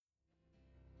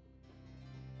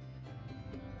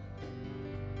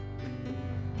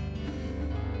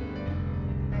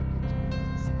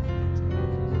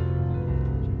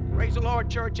the Lord,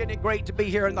 church. Isn't it great to be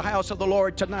here in the house of the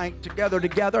Lord tonight, together.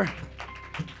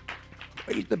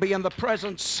 Great to be in the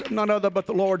presence of none other but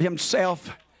the Lord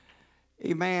himself.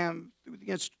 Amen. Through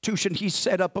the institution he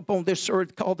set up upon this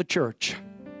earth called the church.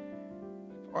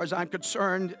 As far as I'm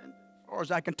concerned, as far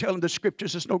as I can tell in the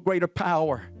scriptures, there's no greater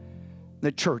power than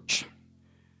the church.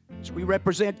 As we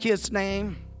represent his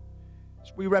name,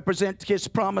 as we represent his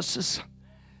promises,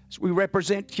 as we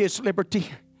represent his liberty,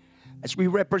 as we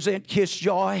represent his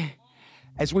joy,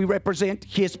 as we represent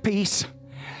his peace,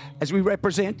 as we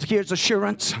represent his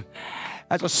assurance,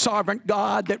 as a sovereign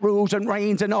God that rules and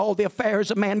reigns in all the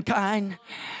affairs of mankind.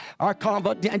 Our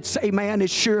confidence, amen,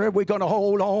 is sure. We're going to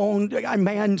hold on,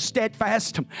 amen,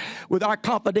 steadfast with our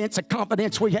confidence, a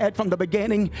confidence we had from the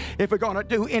beginning. If we're going to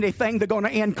do anything, they're going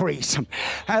to increase.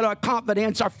 And our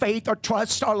confidence, our faith, our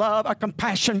trust, our love, our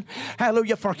compassion,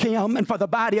 hallelujah, for him and for the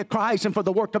body of Christ and for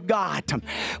the work of God.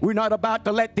 We're not about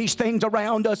to let these things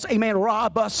around us, amen,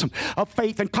 rob us of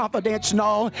faith and confidence.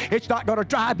 No, it's not going to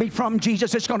drive me from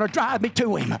Jesus. It's going to drive me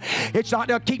to him. It's not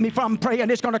going to keep me from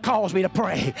praying. It's going to cause me to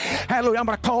pray. Hallelujah, I'm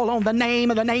going to call on the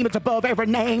name, and the name is above every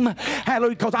name.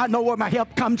 Hallelujah, because I know where my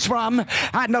help comes from.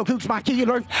 I know who's my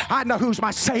healer. I know who's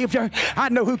my Savior. I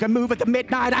know who can move at the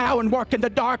midnight hour and work in the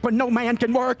dark when no man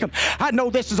can work. I know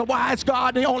this is a wise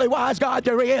God, the only wise God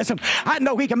there is. I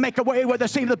know he can make a way where there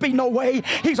seems to be no way.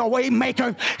 He's a way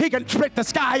maker. He can split the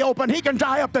sky open. He can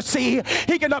dry up the sea.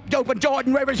 He can open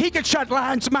Jordan rivers. He can shut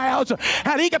lions' mouths.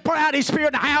 And he can pour out his spirit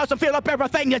in the house and fill up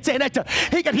everything that's in it.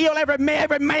 He can heal every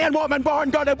man, woman,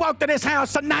 born, God that walked in his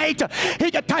house tonight.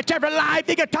 He can touch every life.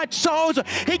 He can touch souls.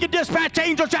 He can dispatch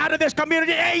angels out of this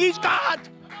community. Hey, he's God.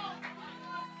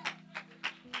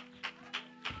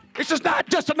 This is not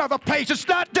just another place. It's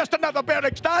not just another building.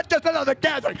 It's not just another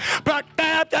gathering. But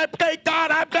thank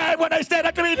God, I'm glad when they said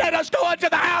unto me, let us go into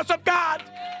the house of God.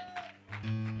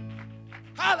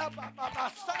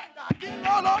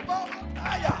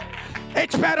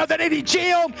 It's better than any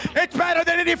gym. It's better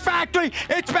than any factory.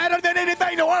 It's better than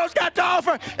anything the world's got to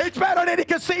offer. It's better than any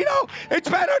casino. It's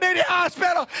better than any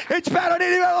hospital. It's better than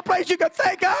any other place you can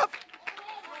think of.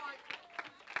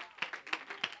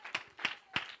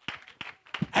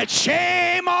 And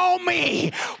shame on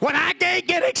me when I can't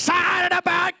get excited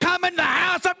about coming to the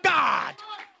house of God.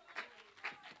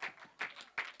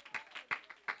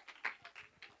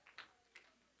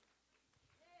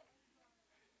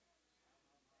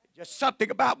 Just something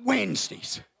about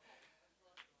Wednesdays.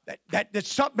 There's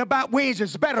something about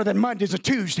Wednesdays better than Mondays or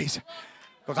Tuesdays.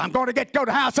 Because I'm going to go to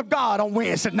the house of God on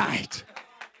Wednesday night.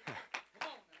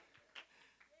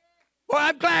 Well,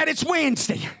 I'm glad it's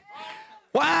Wednesday.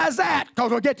 Why is that?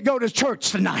 Because we'll get to go to church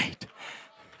tonight.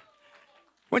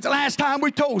 When's the last time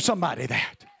we told somebody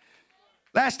that?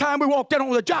 Last time we walked in on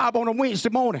the job on a Wednesday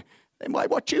morning. They're like,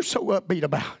 what you so upbeat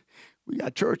about? We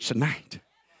got church tonight.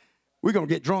 We're going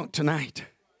to get drunk tonight.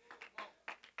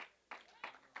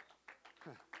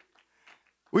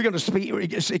 We're going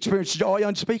to experience joy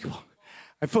unspeakable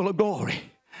and full of glory.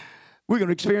 We're going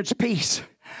to experience peace.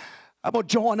 I'm going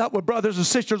to join up with brothers and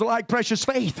sisters like precious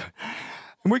faith.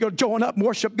 And we're going to join up and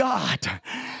worship God.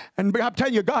 And I'm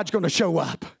telling you, God's going to show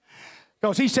up.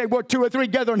 Because he said, where two or three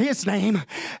gather in his name,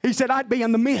 he said, I'd be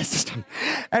in the midst.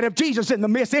 And if Jesus is in the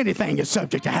midst, anything is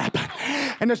subject to happen.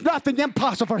 And there's nothing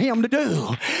impossible for him to do.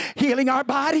 Healing our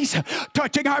bodies,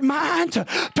 touching our minds,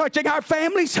 touching our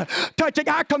families, touching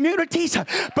our communities,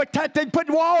 protecting,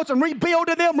 putting walls and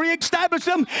rebuilding them,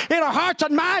 reestablishing them in our hearts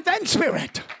and minds and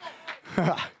spirit.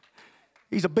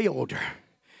 He's a builder.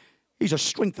 He's a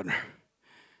strengthener.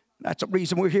 That's the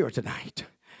reason we're here tonight.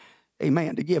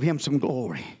 Amen. To give him some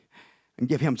glory and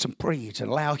give him some praise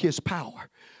and allow his power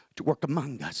to work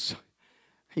among us.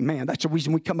 Amen. That's the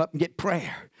reason we come up and get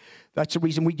prayer. That's the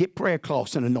reason we get prayer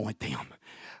cloths and anoint them.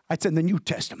 That's in the New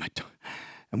Testament.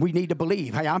 And we need to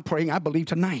believe. Hey, I'm praying, I believe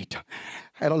tonight.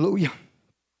 Hallelujah.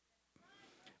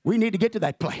 We need to get to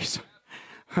that place.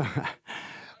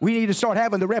 We need to start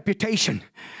having the reputation.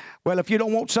 Well, if you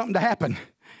don't want something to happen,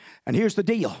 and here's the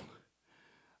deal.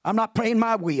 I'm not praying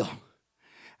my will.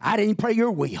 I didn't pray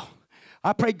your will.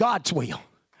 I pray God's will.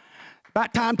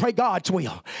 About time, pray God's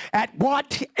will. At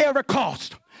whatever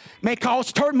cost. May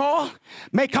cause turmoil.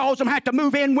 May cause them have to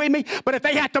move in with me. But if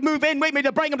they have to move in with me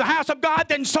to bring them to the house of God,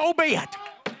 then so be it.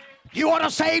 You want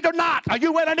to saved or not? Are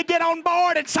you willing to get on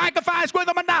board and sacrifice with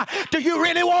them or not? Do you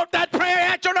really want that prayer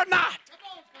answered or not?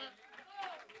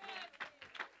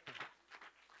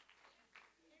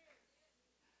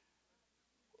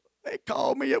 They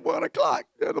called me at 1 o'clock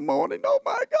in the morning. Oh,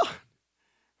 my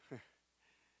God.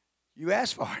 You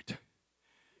asked for it.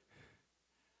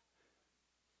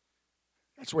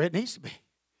 That's where it needs to be.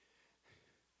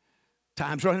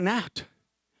 Time's running out.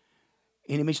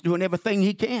 Enemy's doing everything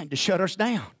he can to shut us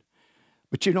down.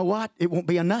 But you know what? It won't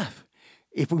be enough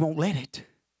if we won't let it.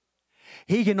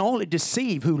 He can only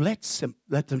deceive who let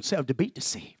themselves to be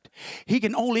deceived. He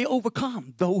can only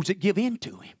overcome those that give in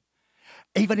to him.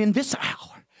 Even in this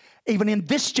hour, even in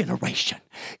this generation,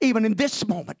 even in this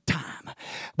moment in time,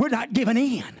 we're not giving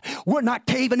in. We're not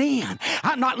caving in.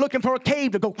 I'm not looking for a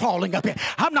cave to go crawling up in.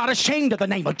 I'm not ashamed of the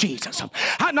name of Jesus.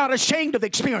 I'm not ashamed of the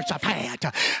experience I've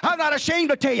had. I'm not ashamed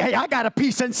to tell you, hey, I got a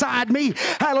peace inside me.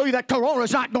 Hallelujah, that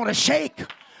corona's not going to shake.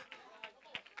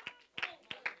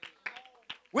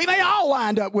 We may all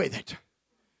wind up with it,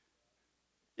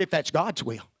 if that's God's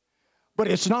will. But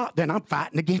it's not, then I'm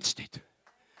fighting against it.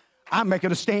 I'm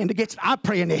making a stand against it. I'm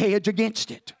praying the hedge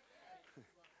against it.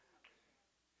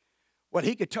 Well,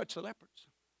 he could touch the lepers.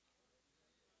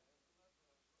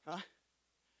 Huh?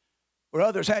 Where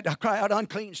others had to cry out,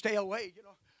 unclean, stay away. You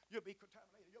know, you'll be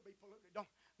contaminated, you'll be polluted. Don't.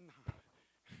 No.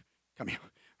 Come here.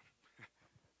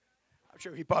 I'm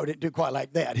sure he probably didn't do quite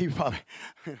like that. He probably...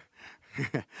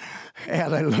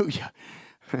 Hallelujah.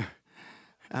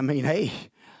 I mean, hey,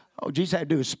 all Jesus had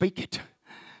to do is speak it.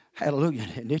 Hallelujah.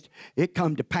 And it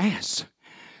come to pass.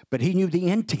 But he knew the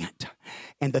intent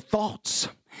and the thoughts.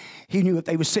 He knew if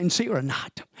they were sincere or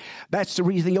not. That's the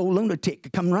reason the old lunatic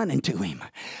could come running to him.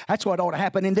 That's what ought to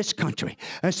happen in this country.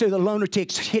 Instead of the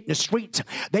lunatics hitting the streets,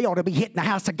 they ought to be hitting the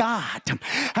house of God.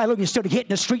 Hallelujah. Instead of hitting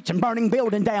the streets and burning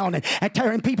buildings down and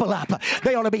tearing people up,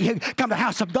 they ought to be come to the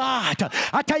house of God.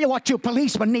 I tell you what you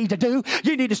policemen need to do.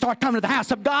 You need to start coming to the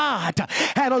house of God.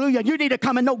 Hallelujah. You need to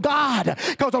come and know God.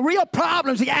 Because the real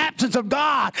problem is the absence of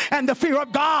God and the fear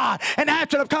of God. And the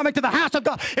absence of coming to the house of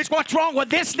God is what's wrong with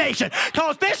this nation.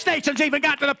 Because this nation's even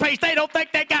got to the place they don't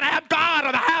think they got to have God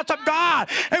or the house of God.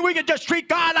 And we can just treat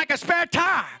God like a spare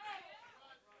tire.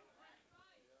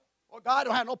 Well, God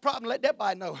don't have no problem. Let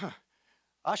everybody know.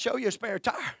 I'll show you a spare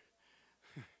tire.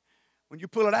 When you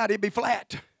pull it out, it'll be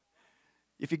flat.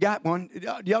 If you got one,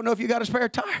 do y'all know if you got a spare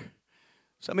tire?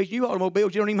 Some of these new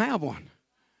automobiles, you don't even have one.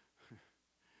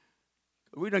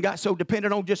 We done got so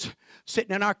dependent on just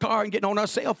sitting in our car and getting on our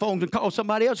cell phones and call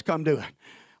somebody else to come do it.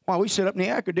 While we sit up in the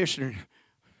air conditioner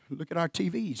and look at our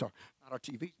TVs, or not our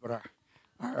TVs, but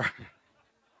our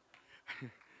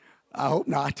I hope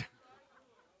not.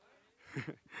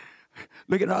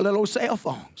 Look at our little cell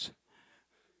phones.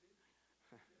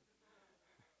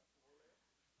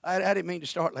 I didn't mean to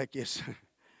start like this.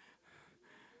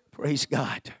 Praise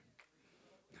God.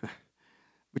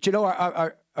 But you know,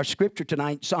 our scripture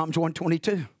tonight, Psalms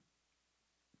 122.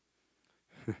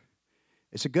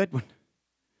 It's a good one.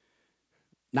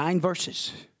 9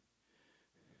 verses.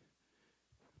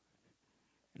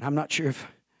 And I'm not sure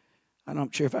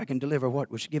if I can deliver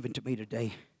what was given to me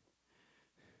today.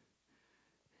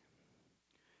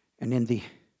 And in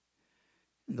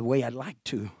the way I'd like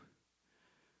to,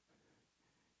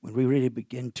 when we really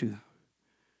begin to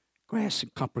grasp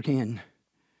and comprehend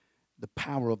the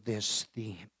power of this,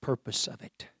 the purpose of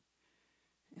it,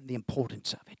 and the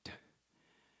importance of it.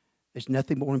 There's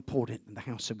nothing more important than the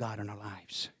house of God in our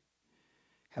lives.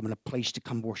 Having a place to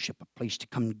come worship, a place to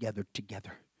come together,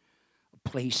 a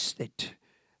place that,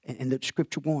 and the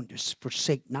scripture warned us,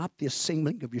 forsake not the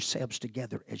assembling of yourselves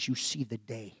together as you see the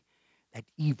day, that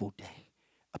evil day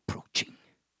approaching.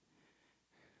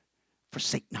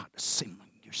 Forsake not assembling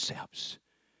yourselves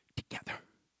together,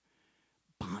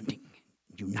 bonding,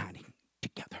 uniting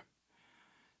together.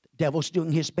 The devil's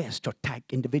doing his best to attack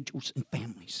individuals and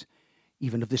families,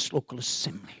 even of this local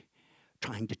assembly,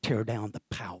 trying to tear down the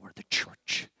power of the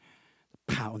church,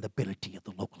 the power and the ability of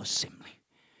the local assembly.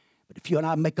 But if you and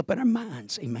I make up in our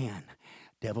minds, amen,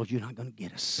 devil, you're not going to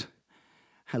get us.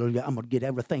 Hallelujah. I'm going to get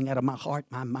everything out of my heart,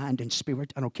 my mind, and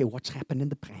spirit. I don't care what's happened in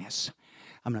the past.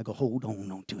 I'm not going to hold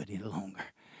on to it any longer.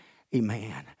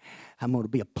 Amen. I'm going to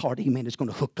be a part, amen, that's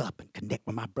going to hook up and connect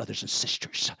with my brothers and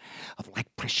sisters of like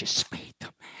precious faith.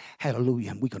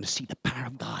 Hallelujah. And we're going to see the power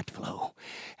of God flow.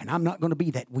 And I'm not going to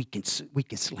be that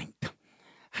weakest link.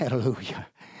 Hallelujah.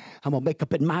 I'm going to make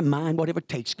up in my mind whatever it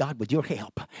takes, God, with your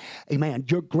help. Amen.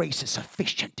 Your grace is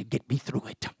sufficient to get me through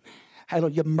it.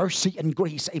 Hallelujah, mercy and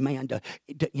grace, amen, to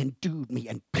endue me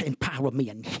and empower me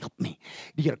and help me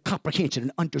to get a comprehension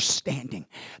and understanding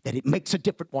that it makes a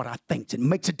difference what I think. It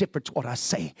makes a difference what I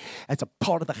say as a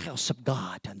part of the house of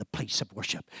God and the place of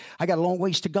worship. I got a long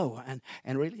ways to go,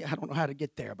 and really, I don't know how to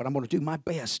get there, but I'm going to do my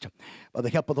best by the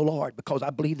help of the Lord, because I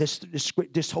believe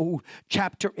this whole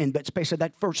chapter, and especially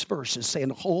that first verse, is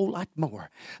saying a whole lot more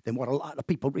than what a lot of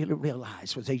people really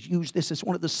realize, because they use this as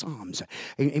one of the Psalms,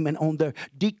 amen, on their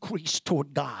decrease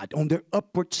toward God, on their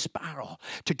upward spiral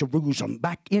to Jerusalem,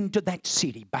 back into that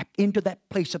city, back into into that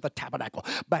place of the tabernacle,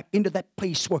 back into that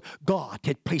place where God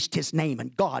had placed his name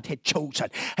and God had chosen.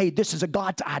 Hey, this is a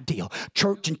God's ideal.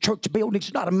 Church and church buildings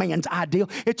is not a man's ideal.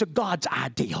 It's a God's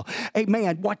ideal.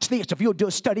 Amen. Watch this. If you'll do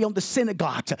a study on the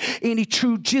synagogues, any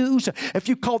true Jews, if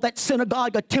you call that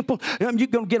synagogue a temple, you're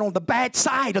going to get on the bad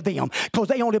side of them because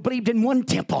they only believed in one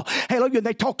temple. Hallelujah.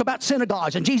 They talked about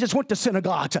synagogues, and Jesus went to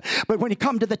synagogues. But when he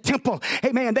come to the temple,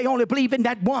 amen, they only believe in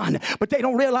that one. But they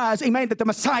don't realize, amen, that the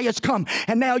Messiah's come.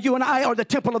 And now you and I are the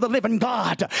temple of the living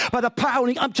God by the power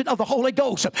and the unction of the Holy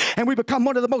Ghost. And we become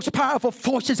one of the most powerful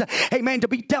forces, amen, to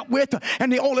be dealt with.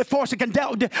 And the only force that can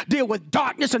deal with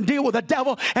darkness and deal with the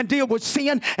devil and deal with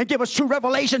sin and give us true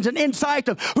revelations and insight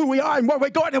of who we are and where we're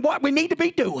going and what we need to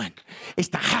be doing. It's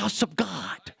the house of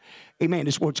God. Amen.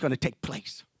 This word's going to take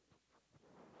place.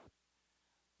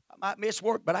 I might miss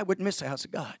work, but I wouldn't miss the house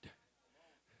of God.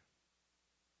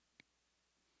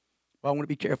 Well, I want to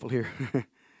be careful here. I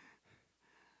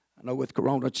know with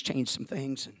Corona, it's changed some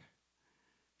things.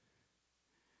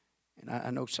 And I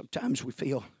know sometimes we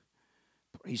feel,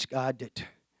 praise God, that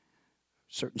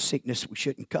certain sickness we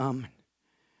shouldn't come.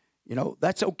 You know,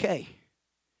 that's okay.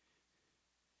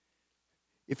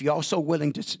 If you're also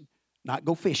willing to not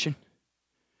go fishing,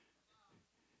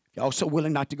 if you're also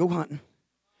willing not to go hunting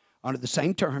under the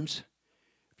same terms,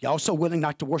 if you're also willing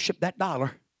not to worship that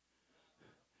dollar,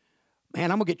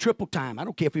 man, I'm going to get triple time. I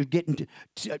don't care if you're getting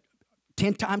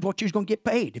 10 times what you're going to get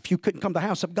paid if you couldn't come to the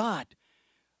house of God.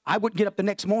 I wouldn't get up the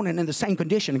next morning in the same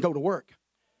condition and go to work.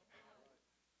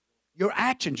 Your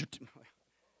actions are...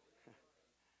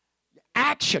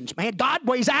 Actions, man. God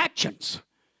weighs actions.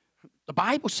 The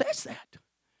Bible says that.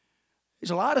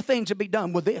 There's a lot of things to be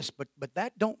done with this, but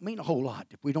that don't mean a whole lot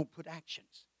if we don't put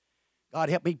actions. God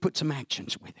help me put some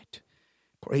actions with it.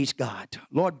 Praise God.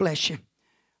 Lord bless you.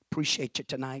 Appreciate you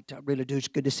tonight. I really do. It's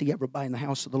good to see everybody in the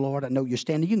house of the Lord. I know you're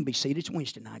standing. You can be seated. It's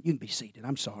Wednesday night. You can be seated.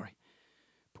 I'm sorry.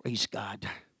 Praise God.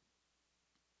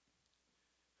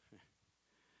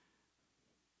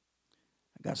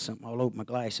 I got something all over my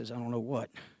glasses. I don't know what.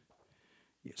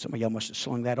 Yeah, some of y'all must have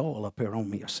slung that oil up here on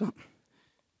me or something.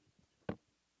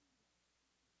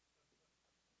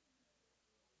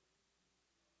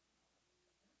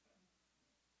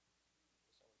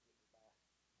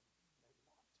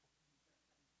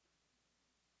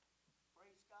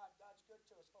 Praise God. God's good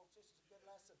to us, folks. This is a good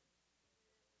lesson.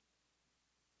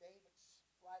 David's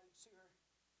writings here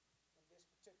in this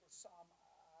particular psalm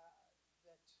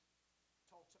that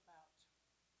talks about,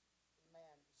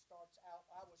 amen, it starts out,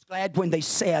 I was glad when they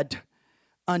said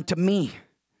unto me.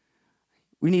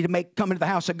 We need to make coming to the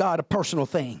house of God a personal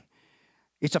thing.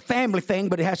 It's a family thing,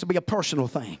 but it has to be a personal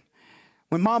thing.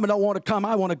 When mama don't want to come,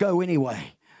 I want to go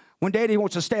anyway. When daddy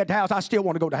wants to stay at the house, I still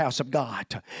want to go to the house of God.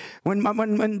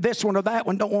 When this one or that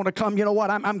one don't want to come, you know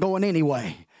what? I'm going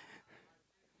anyway.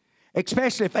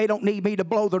 Especially if they don't need me to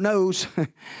blow their nose.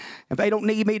 If they don't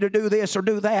need me to do this or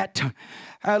do that.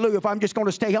 Hallelujah. If I'm just going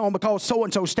to stay home because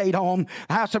so-and-so stayed home,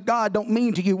 the house of God don't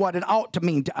mean to you what it ought to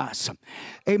mean to us.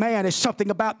 Amen. It's something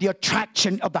about the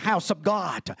attraction of the house of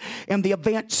God and the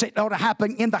events that ought to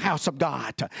happen in the house of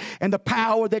God and the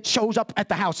power that shows up at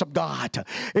the house of God.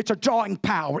 It's a drawing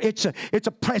power. It's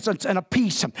a presence and a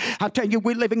peace. I'm telling you,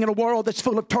 we're living in a world that's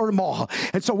full of turmoil.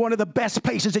 And so one of the best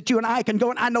places that you and I can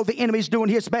go, and I know the enemy's doing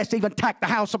his best to even attack the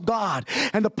house of God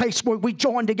and the place where we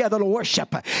join together to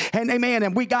worship. And amen.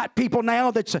 And we got people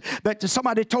now that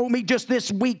somebody told me just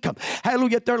this week,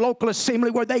 hallelujah, at their local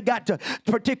assembly where they got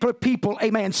particular people,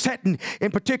 amen, sitting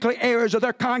in particular areas of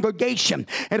their congregation.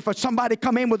 And if somebody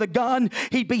come in with a gun,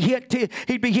 he'd be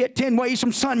hit 10 ways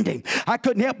from Sunday. I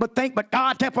couldn't help but think, but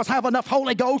God help us have enough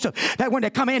Holy Ghost that when they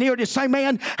come in here to say,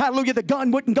 man, hallelujah, the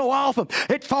gun wouldn't go off.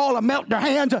 It'd fall and melt in their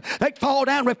hands. They'd fall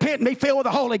down, repent, and be filled with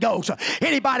the Holy Ghost.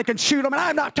 Anybody can shoot them, and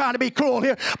I'm not trying to be cruel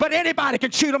here, but anybody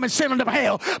can shoot them and send them to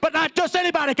hell. But not just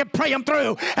anybody can pray them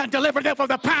through and deliver them from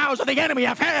the powers of the enemy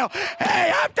of hell.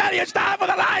 Hey, I'm telling you, it's time for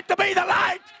the light to be the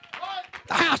light.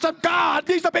 The house of God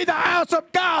needs to be the house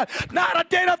of God, not a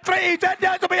den of thieves. It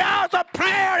needs to be a house of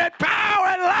prayer and power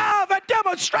and love and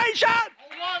demonstration.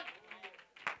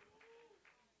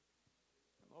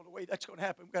 The only way that's going to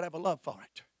happen, we've got to have a love for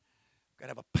it. We've got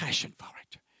to have a passion for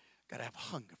it. We've got to have a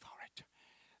hunger for it.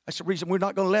 That's the reason we're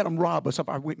not going to let them rob us of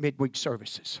our midweek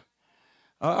services.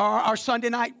 Our Sunday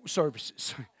night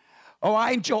services. Oh,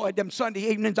 I enjoyed them Sunday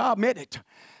evenings, I'll admit it.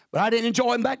 But I didn't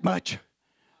enjoy them that much.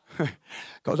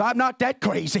 Because I'm not that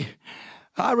crazy.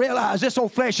 I realize this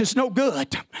old flesh is no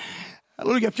good.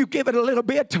 Hallelujah. If you give it a little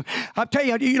bit, I'll tell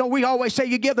you, we always say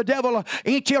you give the devil an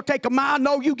inch, he'll take a mile.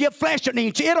 No, you give flesh an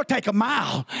inch, it'll take a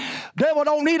mile. Devil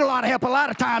don't need a lot of help a lot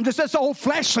of times. It's this old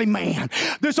fleshly man,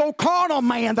 this old carnal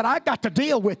man that I got to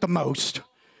deal with the most.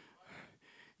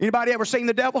 Anybody ever seen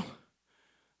the devil?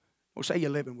 Well, say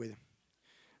you're living with him.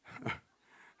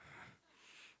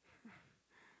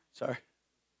 Sorry.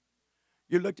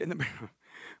 You looked in the mirror.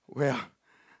 Well,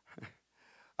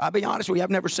 I'll be honest with you,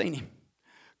 I've never seen him.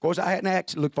 Of course, I hadn't asked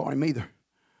to look for him either.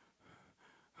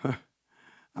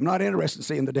 I'm not interested in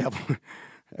seeing the devil.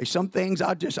 There's some things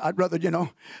I'd rather, if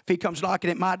he comes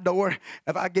knocking at my door,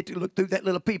 if I get to look through that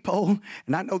little peephole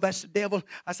and I know that's the devil,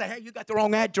 I say, hey, you got the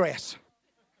wrong address.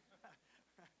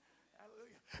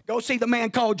 Go see the man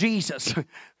called Jesus.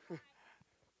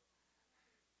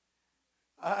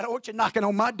 I don't want you knocking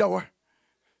on my door.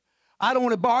 I don't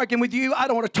want to bargain with you. I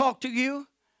don't want to talk to you.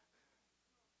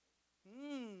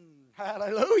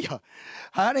 Hallelujah.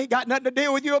 I ain't got nothing to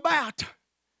deal with you about.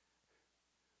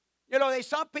 There's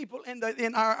some people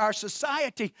in our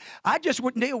society, I just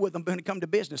wouldn't deal with them when it comes to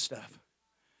business stuff.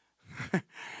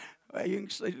 Well, you can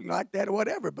say like that or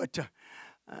whatever, but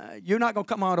you're not going to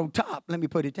come out on top, let me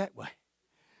put it that way.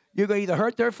 You're going to either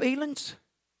hurt their feelings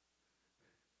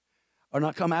or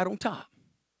not come out on top.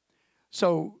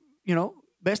 So,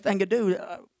 best thing to do,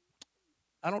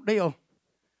 I don't deal.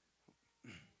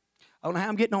 I don't know how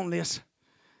I'm getting on this.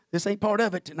 This ain't part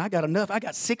of it, and I got enough. I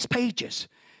got 6 pages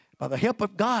by the help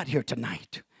of God here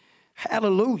tonight.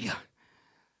 Hallelujah.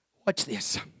 Watch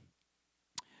this.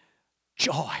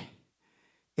 Joy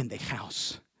in the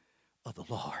house of the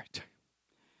Lord.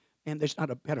 And there's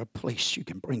not a better place you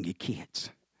can bring your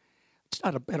kids. It's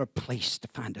not a better place to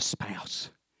find a spouse.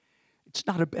 It's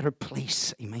not a better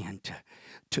place, amen,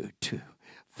 to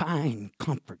find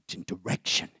comfort and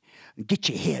direction and get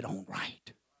your head on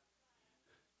right.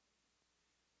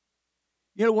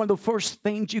 One of the first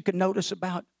things you can notice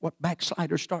about what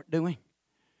backsliders start doing?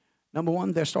 Number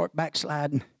one, they'll start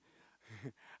backsliding.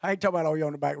 I ain't talking about all you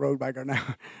on the back road back there now.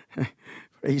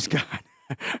 Praise God.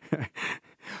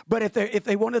 But if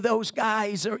they one of those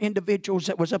guys or individuals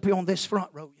that was up here on this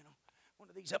front row, one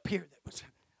of these up here that was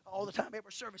all the time,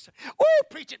 every service, woo,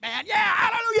 preach it, man. Yeah,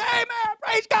 hallelujah, amen,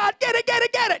 praise God, get it, get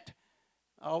it, get it.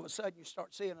 All of a sudden you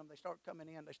start seeing them, they start coming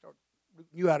in, they start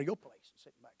rooting you out of your place and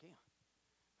sitting back in.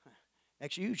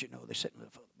 Next news you know, they're sitting a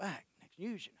little further back. Next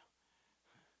news you know.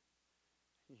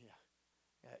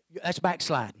 Yeah. That's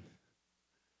backsliding.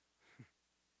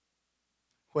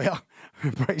 Well,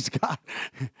 praise God.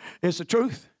 It's the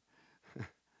truth.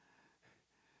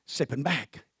 Sipping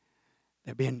back.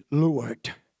 They're being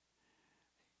lured.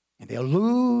 And they'll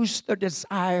lose their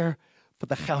desire for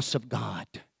the house of God.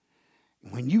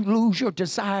 And when you lose your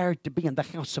desire to be in the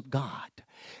house of God,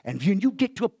 and when you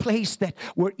get to a place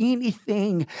where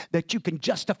anything that you can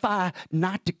justify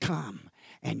not to come,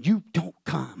 and you don't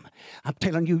come, I'm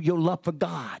telling you, your love for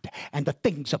God and the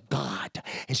things of God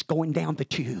is going down the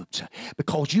tubes,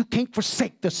 because you can't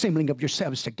forsake the assembling of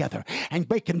yourselves together and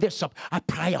making this a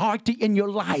priority in your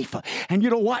life. And you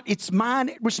know what? It's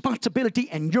my responsibility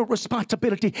and your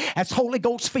responsibility as Holy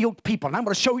Ghost-filled people. And I'm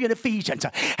going to show you in Ephesians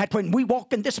that when we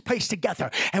walk in this place together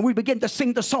and we begin to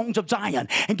sing the songs of Zion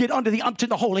and get under the unction of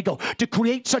the Holy Ghost to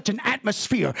create such an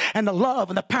atmosphere and the love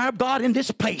and the power of God in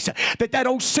this place, that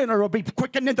old sinner will be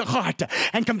quickened in the heart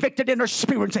and convicted in her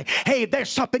spirit and say, hey, there's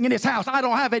something in this house I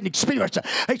don't have any experience.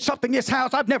 There's something in this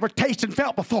house I've never tasted and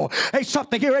felt before. There's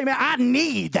something here, amen, I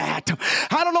need that.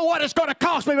 I don't know what it's going to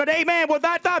cost me, but amen, with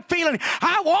that feeling,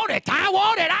 I want it, I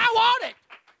want it, I want it.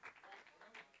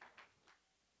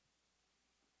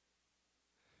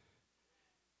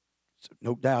 So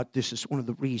no doubt this is one of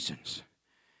the reasons.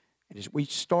 And as we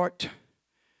start,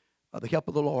 by the help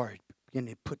of the Lord, begin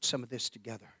to put some of this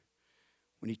together.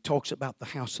 When he talks about the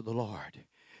house of the Lord,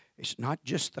 it's not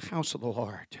just the house of the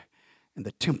Lord and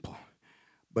the temple,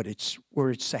 but it's where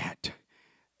it's at.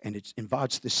 And it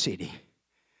involves the city.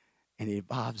 And it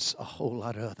involves a whole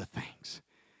lot of other things.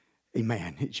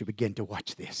 Amen. As you begin to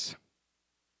watch this.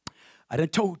 I done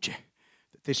told you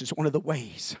that this is one of the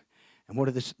ways and one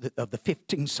of the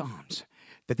 15 Psalms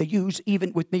that they use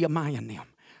even with Nehemiah and them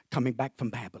coming back from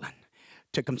Babylon.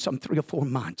 Took them some 3 or 4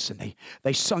 months, and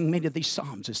they sung many of these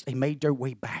psalms as they made their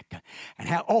way back. And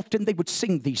how often they would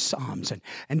sing these psalms.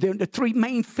 And then the 3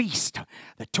 main feasts,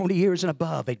 the 20 years and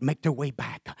above, they'd make their way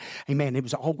back. Amen. It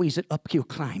was always an uphill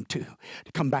climb, too,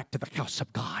 to come back to the house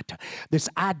of God. This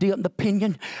idea and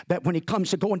opinion that when it comes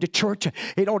to going to church,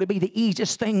 it ought to be the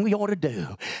easiest thing we ought to do.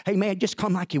 Amen. Just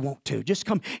come like you want to. Just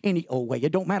come any old way.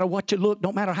 It don't matter what you look,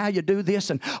 don't matter how you do this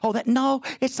and all that. No,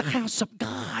 it's the house of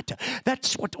God.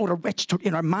 That's what ought to register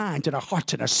in our minds and our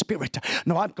hearts and our spirit.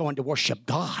 No, I'm going to worship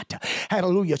God.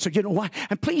 Hallelujah. So you know what?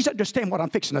 And please understand what I'm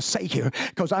fixing to say here,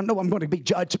 because I know I'm going to be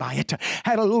judged by it.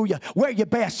 Hallelujah. Wear your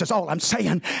best is all I'm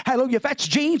saying. Hallelujah. If that's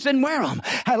jeans, then wear them.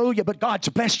 Hallelujah. But God's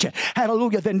blessed you.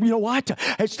 Hallelujah. Then you know what?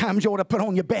 It's time you ought to put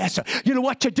on your best. You know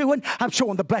what you're doing? I'm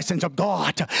showing the blessings of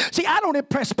God. See, I don't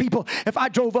impress people if I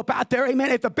drove up out there,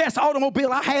 amen. If the best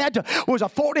automobile I had was a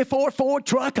 44 Ford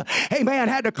truck, amen,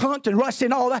 had the clunk and rust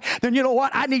and all that, then you know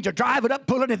what? I need to drive it up,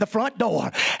 pull it in the front door.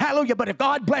 Hallelujah. But if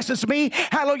God blesses me,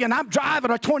 hallelujah, and I'm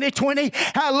driving a 2020,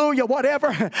 hallelujah,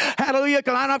 whatever, hallelujah,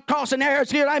 because I'm not crossing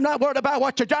areas here. I'm not worried about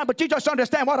what you're driving, but you just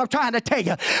understand what I'm trying to tell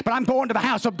you. But I'm going to the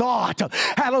house of God.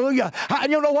 Hallelujah.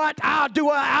 You know what? I'll do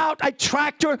a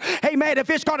tractor, amen. If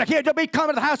it's going to hear to me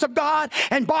coming to the house of God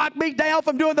and bog me down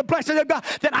from doing the blessing of God,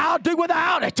 then I'll do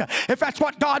without it. If that's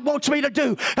what God wants me to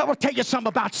do, I will tell you something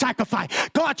about sacrifice.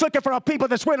 God's looking for a people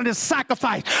that's willing to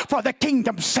sacrifice for the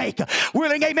kingdom's sake.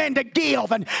 Willing, amen, to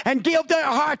give and give their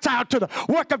hearts out to the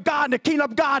work of God and the kingdom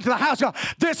of God, to the house of God.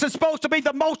 This is supposed to be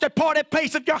the most important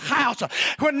place of your house.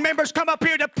 When members come up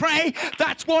here to pray,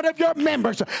 that's one of your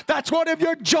members. That's one of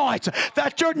your joints.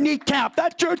 That's your kneecap.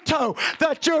 That's your toe.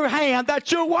 That's your hand.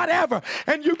 That's your whatever.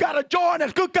 And you got to join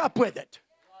and hook up with it.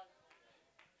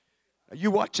 Now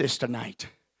you watch this tonight.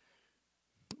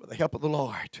 With the help of the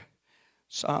Lord.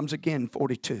 Psalms again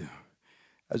 42.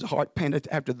 As a heart panteth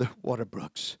after the water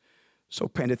brooks, so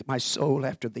panteth my soul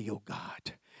after thee, O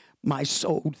God. My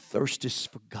soul thirsteth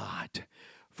for God,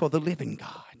 for the living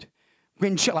God.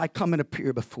 When shall I come and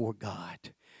appear before God?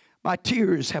 My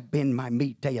tears have been my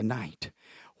meat day and night,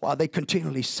 while they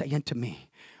continually say unto me,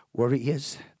 where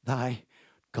is thy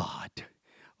God?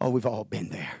 Oh, we've all been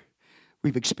there.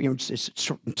 We've experienced this at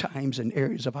certain times and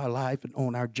areas of our life and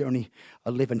on our journey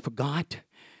of living for God.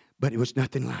 But it was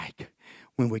nothing like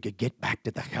when we could get back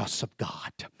to the house of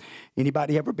God.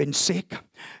 Anybody ever been sick?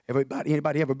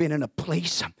 Anybody ever been in a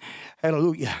place?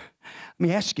 Hallelujah. Let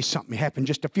me ask you something. It happened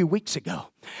just a few weeks ago.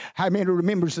 How many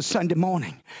remembers the Sunday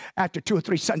morning? After 2 or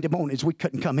 3 Sunday mornings, we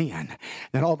couldn't come in.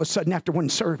 Then all of a sudden, after one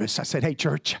service, I said, hey,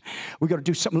 church, we're going to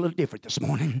do something a little different this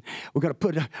morning. We're going to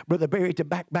put Brother Barry to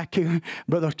back here,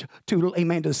 Brother Tootle,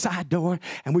 amen, to the side door,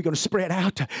 and we're going to spread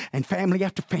out, and family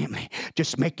after family,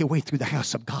 just make your way through the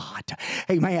house of God.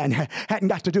 Amen. Hadn't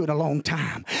got to do it in a long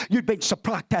time. You'd been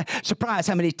surprised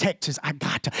how many texts I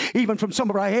got, even from some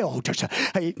of our elders.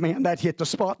 Hey, man, that hit the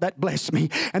spot. That blessed me.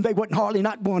 And they wouldn't hardly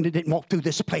not one that didn't walk through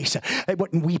this place. They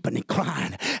wasn't weeping and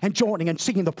crying and joining and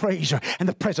singing the praise and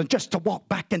the presence just to walk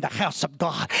back in the house of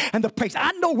God and the praise.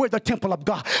 I know we're the temple of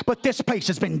God, but this place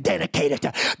has been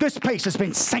dedicated. This place has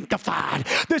been sanctified.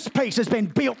 This place has been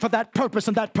built for that purpose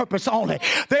and that purpose only.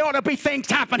 There ought to be things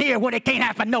happen here when it can't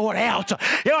happen nowhere else.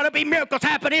 There ought to be miracles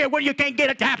happen here when you can't get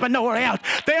it to happen nowhere else.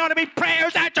 There ought to be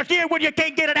prayers answered here when you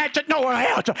can't get it answered nowhere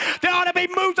else. There ought to be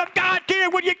moves of God here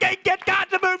when you can't get God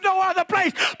to move no other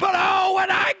place. But oh, when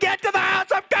I get to the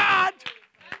house of God,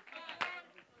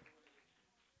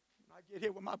 when I get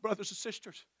here with my brothers and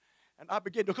sisters, and I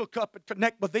begin to hook up and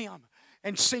connect with them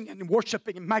and singing and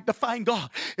worshiping and magnifying God,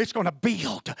 it's going to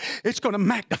build. It's going to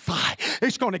magnify.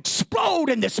 It's going to explode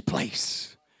in this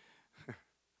place.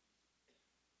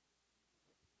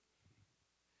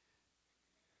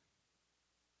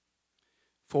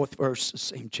 Fourth verse, the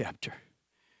same chapter.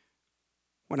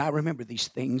 When I remember these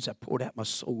things, I poured out my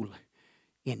soul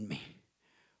in me.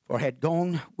 For I had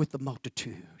gone with the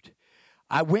multitude.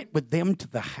 I went with them to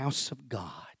the house of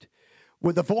God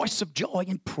with a voice of joy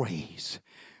and praise,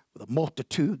 with a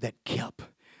multitude that kept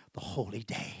the holy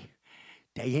day,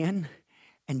 day in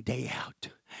and day out.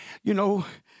 You know,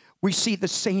 we see the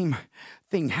same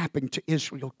thing happen to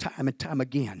Israel time and time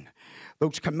again.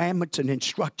 Those commandments and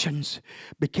instructions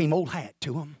became old hat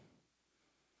to them.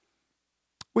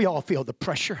 We all feel the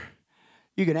pressure.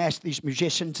 You can ask these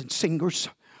musicians and singers,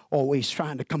 always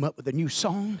trying to come up with a new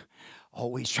song,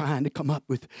 always trying to come up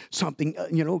with something,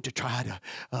 to try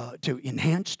to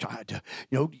enhance, try to,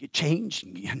 change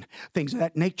and things of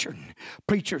that nature. And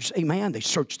preachers, amen, they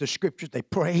search the scriptures, they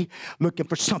pray, looking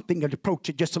for something to approach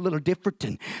it just a little different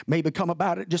and maybe come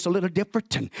about it just a little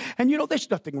different. And there's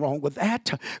nothing wrong with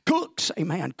that. Cooks,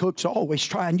 amen, cooks are always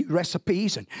trying new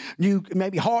recipes and new,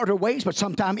 maybe harder ways, but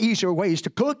sometimes easier ways to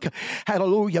cook.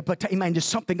 Hallelujah. But, amen, there's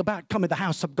something about coming to the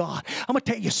house of God. I'm going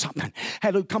to tell you something.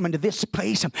 Hallelujah, coming to this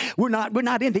place, we're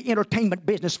not in the entertainment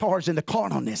business as far as in the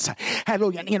carnalness.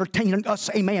 Hallelujah. And entertaining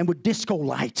us, amen, with disco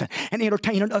lights. And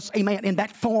entertaining us, amen, in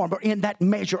that form or in that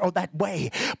measure or that way.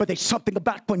 But there's something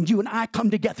about when you and I come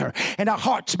together and our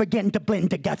hearts begin to blend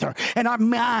together and our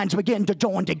minds begin to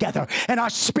join together and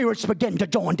our spirits begin to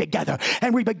join together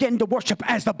and we begin to worship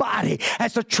as the body,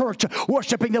 as the church,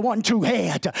 worshiping the one true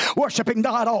head, worshiping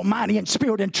God Almighty in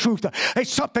spirit and truth. There's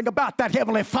something about that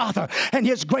Heavenly Father and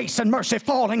His grace and mercy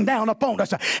falling down upon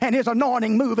us and His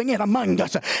anointing moving in among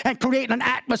us and creating an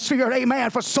atmosphere, amen,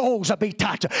 for souls to be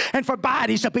touched and for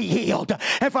bodies to be healed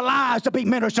and for lives to be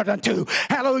ministered unto.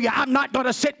 Hallelujah. I'm not going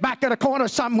to sit back in a corner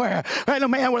somewhere,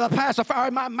 amen, with a pacifier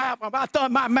in my mouth, or my thumb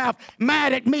in my mouth,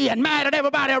 mad at me and mad at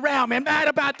everybody around me, and mad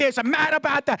about this and mad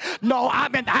about that. No,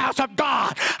 I'm in the house of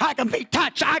God. I can be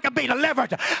touched. I can be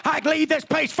delivered. I can leave this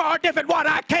place far different what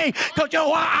I came, because you know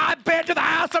what? I've been to the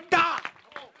house of God.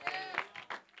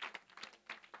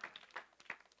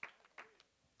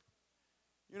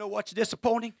 You know what's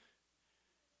disappointing?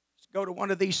 Let's go to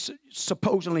one of these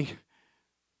supposedly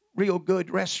real good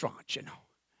restaurants, you know.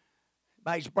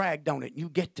 Everybody's bragged on it, and you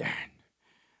get there.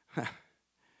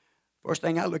 First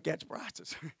thing I look at is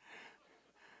prices.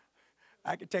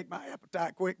 I can take my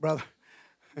appetite quick, brother.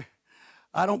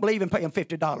 I don't believe in paying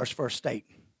 $50 for a steak.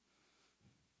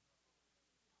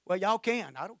 Well, y'all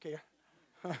can. I don't care.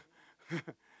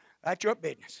 That's your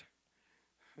business.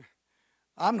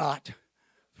 I'm not.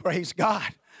 Praise God.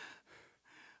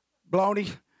 Bologna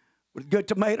with good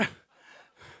tomato,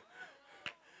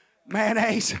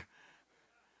 mayonnaise.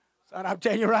 Son, I'm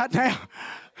telling you right now,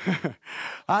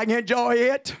 I can enjoy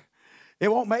it.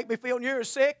 It won't make me feel near as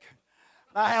sick.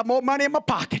 I have more money in my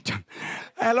pocket.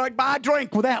 I like buy a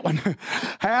drink with that one.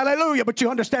 Hallelujah. But you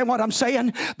understand what I'm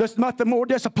saying? There's nothing more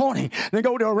disappointing than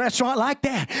go to a restaurant like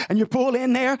that and you pull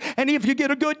in there, and if you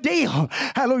get a good deal,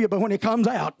 hallelujah, but when it comes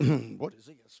out, what is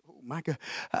this? Oh my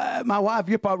God. My wife,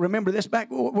 you probably remember this back,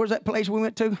 where's that place we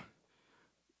went to?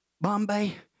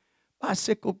 Bombay.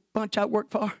 Bicycle bunch I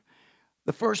worked for.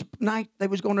 The first night they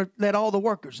was going to let all the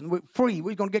workers, and free.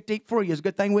 We was going to get to eat free. It's a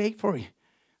good thing we ate free.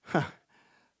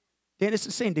 Dennis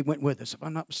and Cindy went with us, if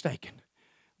I'm not mistaken.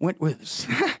 Went with us.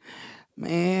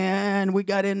 Man, we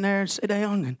got in there and sat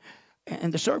down,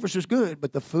 and the service was good,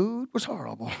 but the food was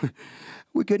horrible.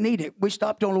 We couldn't eat it. We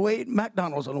stopped on the way at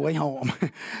McDonald's on the way home.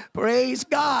 Praise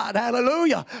God.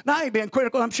 Hallelujah. Now, I ain't being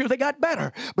critical. I'm sure they got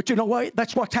better. But you know what?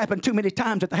 That's what's happened too many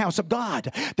times at the house of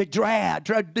God. They dead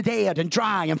and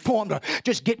dry and formula.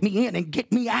 Just get me in and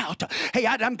get me out. Hey,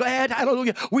 I'm glad,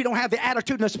 hallelujah, we don't have the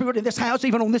attitude and the spirit in this house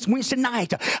even on this Wednesday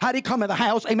night. How they come in the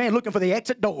house, amen, looking for the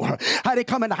exit door. How they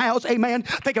come in the house, amen,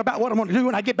 thinking about what I'm going to do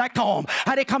when I get back home.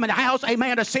 How they come in the house,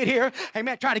 amen, to sit here,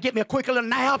 amen, try to get me a quick little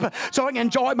nap so I can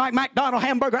enjoy my McDonald's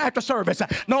hamburger after service.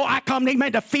 No, I come,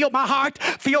 amen, to feel my heart,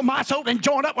 feel my soul, and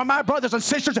join up with my brothers and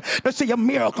sisters to see a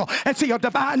miracle and see a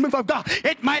divine move of God.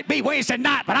 It might be Wednesday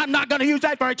night, but I'm not going to use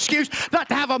that for an excuse not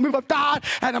to have a move of God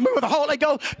and a move of the Holy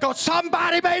Ghost, because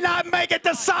somebody may not make it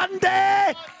to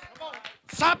Sunday.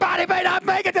 Somebody may not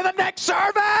make it to the next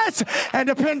service. And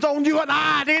it depends on you and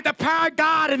I. Need the power of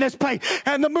God in this place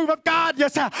and the move of God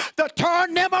just to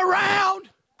turn them around.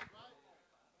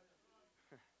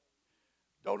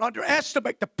 Don't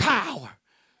underestimate the power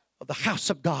of the house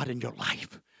of God in your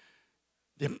life.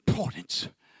 The importance.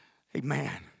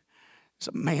 Amen. As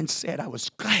a man said, I was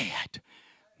glad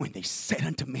when they said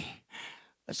unto me,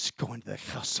 let's go into the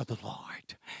house of the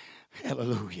Lord.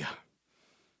 Hallelujah.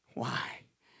 Why?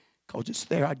 Because it's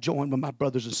there I join with my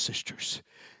brothers and sisters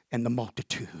and the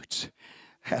multitudes.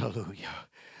 Hallelujah.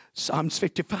 Psalms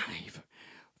 55.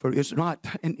 For is not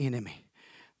an enemy.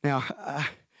 Now,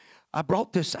 I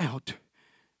brought this out,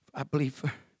 I believe,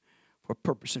 for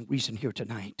purpose and reason here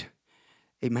tonight.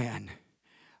 Amen.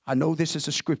 I know this is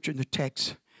a scripture in the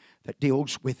text that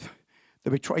deals with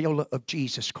the betrayal of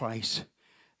Jesus Christ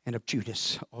and of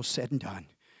Judas, all said and done.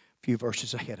 A few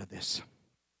verses ahead of this.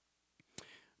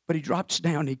 But he drops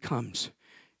down, he comes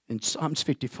in Psalms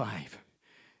 55,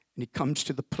 and he comes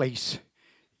to the place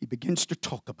he begins to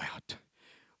talk about.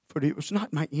 For it was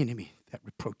not my enemy that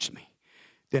reproached me,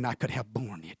 then I could have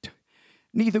borne it.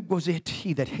 Neither was it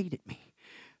he that hated me,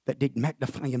 that did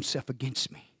magnify himself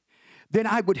against me. Then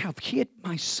I would have hid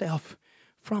myself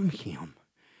from him.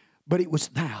 But it was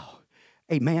thou,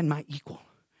 a man my equal,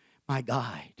 my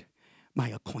guide, my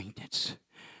acquaintance.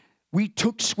 We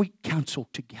took sweet counsel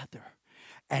together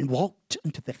and walked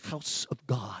into the house of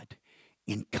God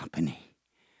in company.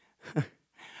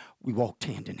 We walked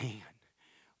hand in hand.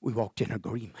 We walked in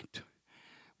agreement.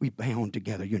 We bound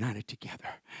together, united together.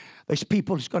 There's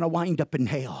people that's going to wind up in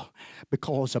hell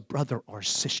because a brother or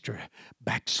sister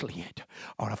backslid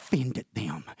or offended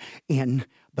them in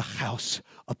the house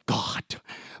of God.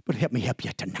 But help me help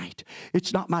you tonight.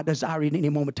 It's not my desire in any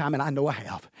moment of time, and I know I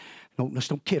have. Let's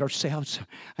don't kid ourselves.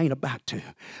 I ain't about to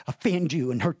offend you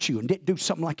and hurt you and didn't do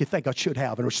something like you think I should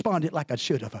have and responded like I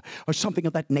should have or something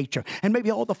of that nature. And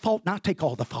maybe all the fault, and I'll take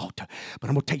all the fault. But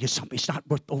I'm going to tell you something. It's not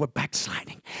worth over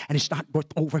backsliding. And it's not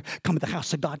worth over coming to the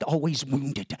house of God always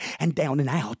wounded and down and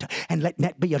out and letting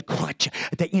that be a crutch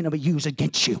that the enemy use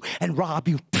against you and rob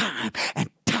you time and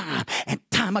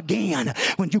time time again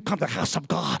when you come to the house of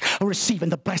God, receiving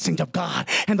the blessings of God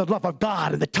and the love of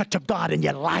God and the touch of God in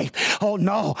your life. Oh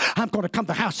no, I'm going to come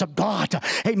to the house of God.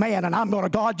 Amen. And I'm going to,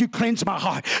 God, you cleanse my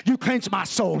heart. You cleanse my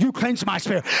soul. You cleanse my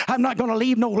spirit. I'm not going to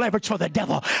leave no leverage for the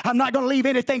devil. I'm not going to leave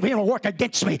anything for him to work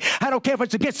against me. I don't care if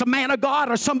it's against a man of God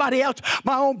or somebody else,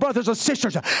 my own brothers and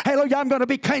sisters. Hallelujah, I'm going to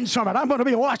be cleansed from it. I'm going to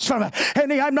be washed from it.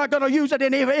 And I'm not going to use it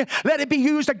let it be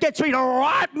used against me to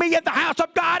rob me in the house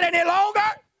of God any longer.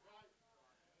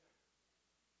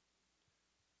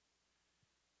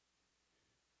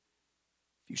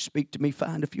 If you speak to me,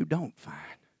 fine. If you don't, fine.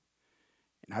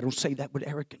 And I don't say that with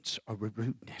arrogance or with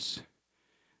rudeness.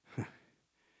 But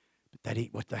that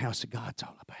ain't what the house of God's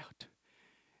all about.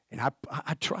 And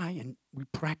I try and we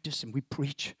practice and we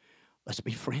preach. Let's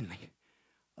be friendly.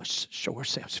 Let's show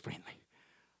ourselves friendly.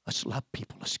 Let's love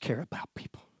people. Let's care about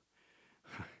people.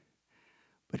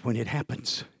 But when it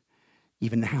happens,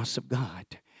 even the house of God,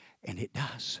 and it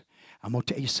does, I'm going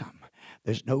to tell you something.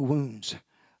 There's no wounds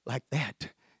like that.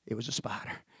 It was a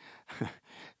spider.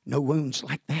 No wounds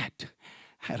like that.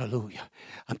 Hallelujah.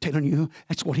 I'm telling you,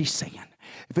 that's what he's saying.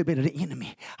 If it had been an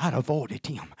enemy, I'd have avoided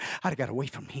him. I'd have got away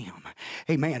from him.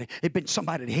 Amen. If it had been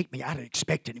somebody that hated me, I'd have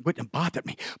expected it. It wouldn't have bothered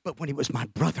me. But when it was my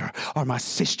brother or my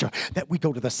sister that we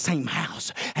go to the same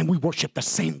house and we worship the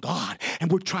same God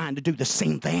and we're trying to do the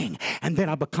same thing, and then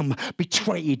I become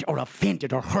betrayed or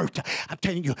offended or hurt, I'm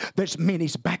telling you, there's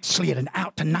many's backslidden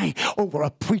out tonight over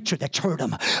a preacher that's hurt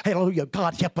them. Hallelujah.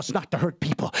 God help us not to hurt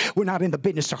people. We're not in the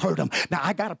business to hurt them. Now,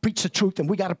 I got to preach the truth and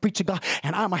we got to preach the God,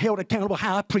 and I'm held accountable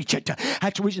how I preach it.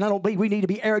 That's the reason I don't believe we need to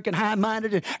be arrogant,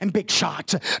 high-minded, and big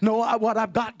shots. No, what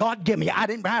I've got, God give me. I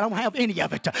don't have any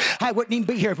of it. I wouldn't even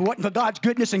be here if it wasn't for God's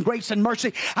goodness and grace and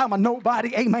mercy. I'm a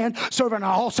nobody, amen, serving an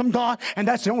awesome God, and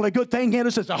that's the only good thing in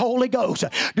us is the Holy Ghost.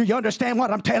 Do you understand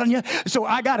what I'm telling you? So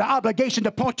I got an obligation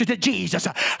to point you to Jesus.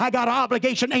 I got an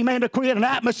obligation, amen, to create an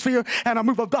atmosphere and a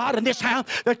move of God in this house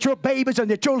that your babies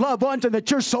and that your loved ones and that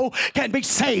your soul can be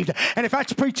saved. And if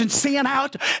that's preaching sin out,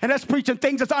 and that's preaching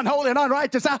things that's unholy and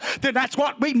unrighteous out, then that's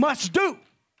what we must do.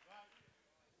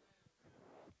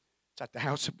 It's at the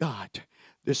house of God.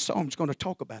 This song's going to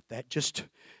talk about that just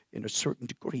in a certain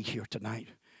degree here tonight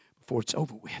before it's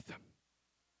over with.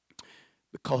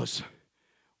 Because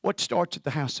what starts at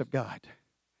the house of God?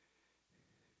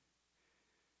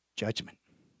 Judgment.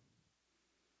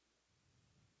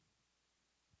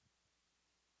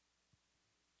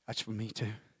 That's for me too.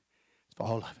 It's for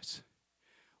all of us.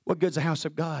 What good's the house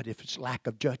of God if it's lack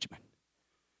of judgment?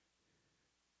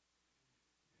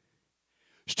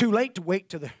 It's too late to wait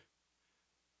till the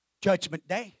judgment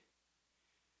day.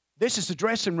 This is the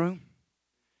dressing room.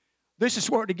 This is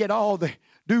where to get all the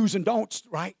do's and don'ts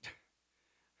right.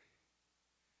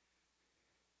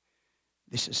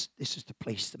 This is the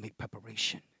place to make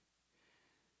preparation.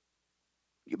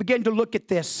 You begin to look at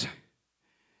this.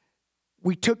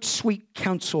 We took sweet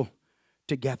counsel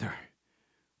together.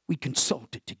 We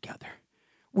consulted together.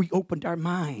 We opened our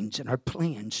minds and our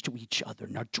plans to each other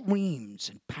and our dreams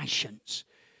and passions.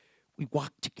 We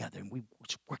walked together and we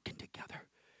was working together,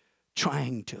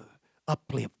 trying to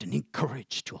uplift and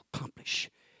encourage to accomplish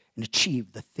and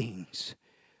achieve the things.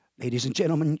 Ladies and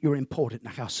gentlemen, you're important in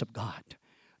the house of God.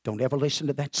 Don't ever listen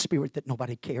to that spirit that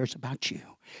nobody cares about you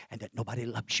and that nobody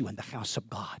loves you in the house of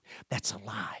God. That's a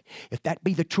lie. If that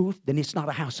be the truth, then it's not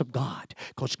a house of God,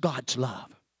 because God's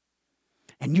love.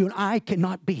 And you and I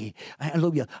cannot be,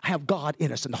 hallelujah, have God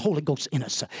in us and the Holy Ghost in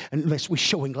us unless we're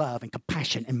showing love and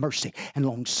compassion and mercy and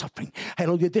long suffering.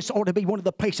 Hallelujah. This ought to be one of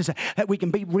the places that we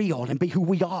can be real and be who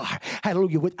we are.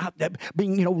 Hallelujah. Without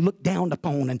being, looked down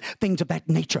upon and things of that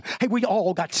nature. Hey, we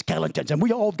all got skeletons and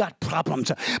we all got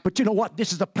problems. But you know what?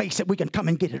 This is a place that we can come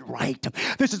and get it right.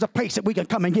 This is a place that we can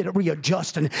come and get it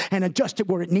readjusted and adjust it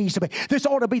where it needs to be. This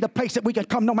ought to be the place that we can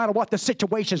come no matter what the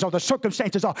situations or the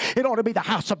circumstances are. It ought to be the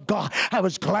house of God. I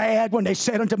was glad when they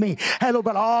said unto me, hello,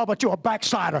 but you're a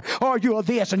backslider, or you're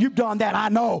this, and you've done that, I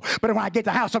know. But when I get to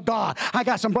the house of God, I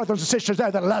got some brothers and sisters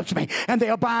there that loves me, and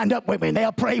they'll bind up with me, and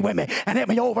they'll pray with me, and let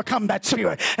me overcome that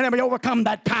spirit, and let me overcome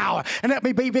that power, and let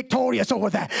me be victorious over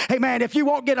that. Amen. If you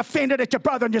won't get offended at your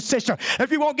brother and your sister,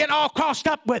 if you won't get all crossed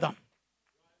up with them.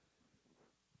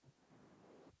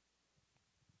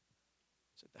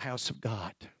 It's at the house of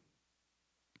God.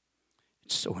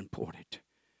 It's so important.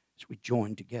 As we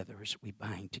join together, as we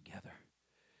bind together.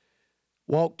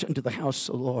 Walked into the house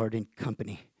of the Lord in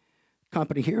company.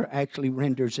 Company here actually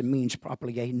renders and means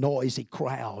properly a noisy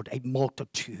crowd, a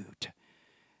multitude.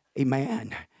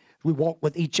 Amen. We walked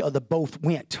with each other, both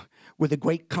went with a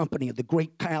great company, the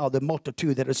great crowd, the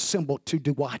multitude that assembled to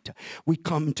do what? We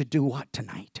come to do what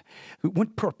tonight? One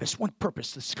purpose.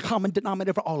 This common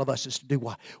denominator for all of us is to do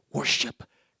what? Worship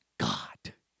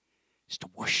is to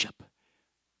worship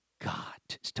God,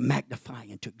 is to magnify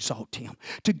and to exalt Him,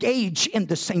 to gauge in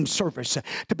the same service,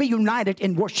 to be united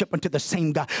in worship unto the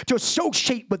same God, to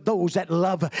associate with those that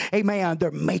love, amen,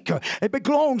 their Maker. It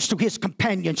belongs to His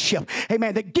companionship,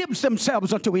 amen, that gives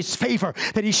themselves unto His favor,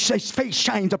 that His face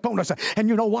shines upon us. And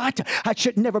you know what? I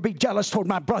should never be jealous toward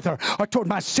my brother or toward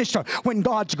my sister when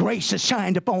God's grace is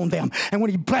shined upon them and when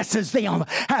He blesses them,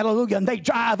 hallelujah, and they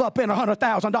drive up in a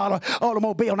 $100,000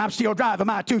 automobile and I'm still driving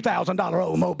my $2,000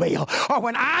 automobile. Or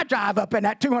when I drive up in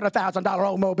that $200,000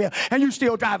 automobile and you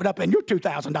still driving up in your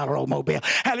 $2,000 automobile.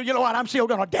 Hallelujah. You know what? I'm still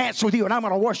going to dance with you and I'm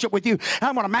going to worship with you.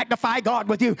 I'm going to magnify God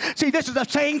with you. See, this is the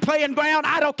same playing ground.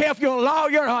 I don't care if you're a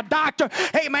lawyer or a doctor,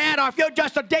 amen, or if you're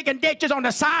just digging ditches on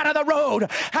the side of the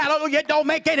road. Hallelujah. It don't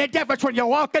make any difference when you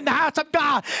walk in the house of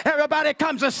God. Everybody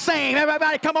comes the same.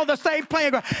 Everybody come on the same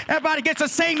playing ground. Everybody gets the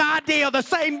same idea, the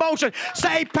same motion,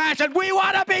 same passion. We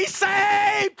want to be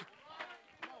saved.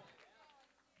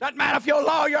 Doesn't matter if you're a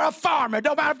lawyer or a farmer.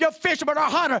 Don't matter if you're a fisherman or a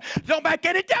hunter. Don't make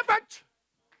any difference.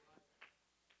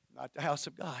 Not at the house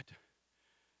of God.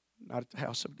 Not at the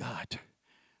house of God.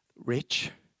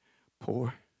 Rich,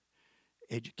 poor,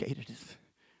 educated,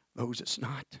 those that's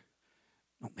not,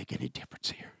 don't make any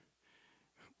difference here.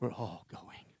 We're all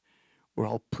going. We're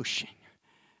all pushing.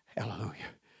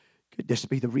 Hallelujah. Could this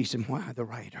be the reason why the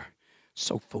writer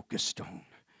so focused on,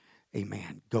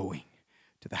 amen, going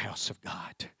to the house of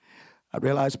God? I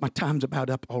realize my time's about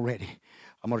up already.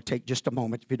 I'm going to take just a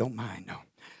moment, if you don't mind. No,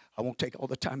 I won't take all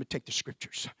the time to take the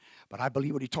scriptures. But I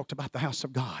believe when he talked about the house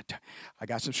of God, I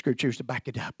got some scriptures to back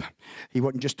it up. He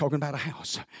wasn't just talking about a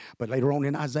house. But later on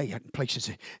in Isaiah, in places,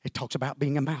 it talks about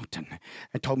being a mountain.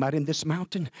 And talking about in this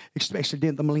mountain, especially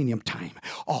in the millennium time,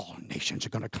 all nations are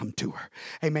going to come to her.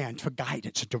 Amen. For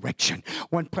guidance and direction.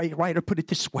 One writer put it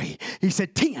this way. He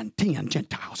said, 10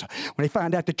 Gentiles. When they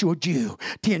find out that you're a Jew,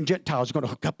 10 Gentiles are going to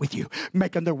hook up with you,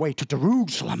 making their way to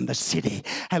Jerusalem, the city,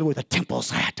 and where the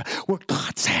temple's at, where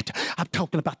God's at. I'm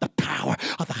talking about the power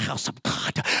of the house of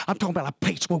God. I'm talking about a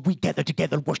place where we gather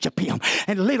together and worship Him.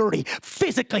 And literally,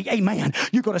 physically, amen,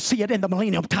 you're going to see it in the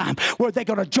millennium time where they're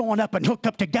going to join up and hook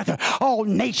up together. All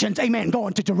nations, amen,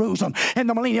 going to Jerusalem. In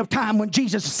the millennium time when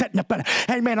Jesus is setting up,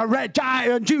 amen,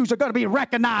 Jews are going to be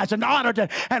recognized and honored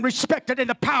and respected in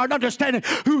the power and understanding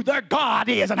who their God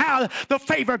is and how the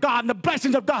favor of God and the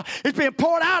blessings of God is being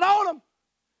poured out on them.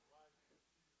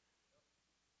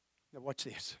 Now watch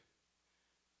this.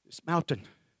 This mountain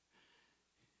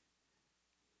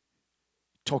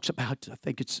talks about, I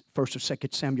think it's 1st or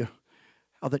 2nd Samuel,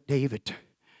 how that David,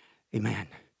 amen,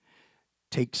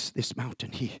 takes this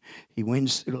mountain. He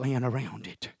wins the land around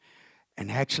it.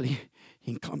 And actually,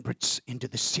 he encumbers into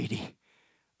the city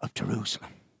of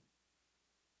Jerusalem.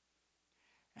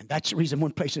 And that's the reason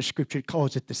one place in Scripture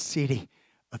calls it the city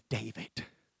of David.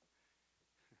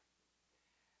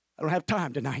 I don't have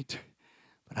time tonight.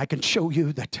 But I can show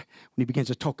you that when he begins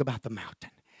to talk about the mountain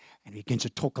and he begins to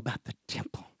talk about the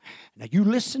temple. Now you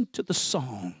listen to the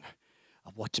song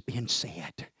of what's being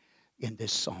said in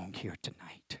this song here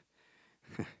tonight.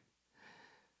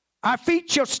 Our feet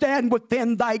shall stand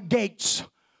within thy gates,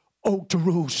 O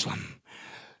Jerusalem.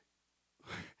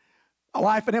 My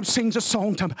wife and him sings a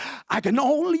song to him. I can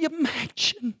only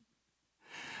imagine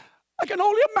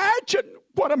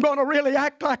what I'm going to really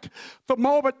act like the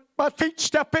moment my feet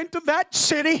step into that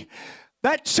city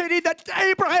that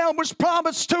Abraham was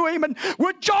promised to him, and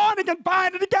we're joining and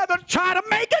binding together to try to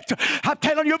make it. I'm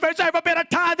telling you, if there's ever been a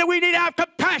time that we need to have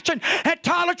compassion and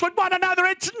tolerance with one another,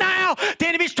 it's now. The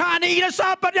enemy's trying to eat us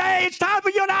up, but hey, it's time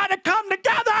for you and I to come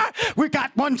together. We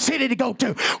got one city to go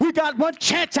to. We got one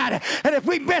chance at it, and if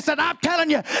we miss it, I'm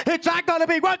telling you, it's not going to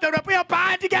be worth it. If we'll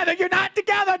bind together, unite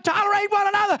together, tolerate one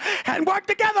another, and work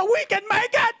together, we can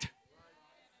make it.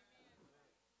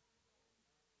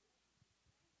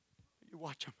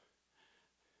 Watch them.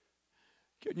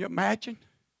 Can you imagine?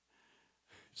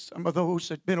 Some of those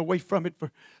that have been away from it for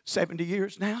 70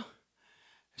 years now,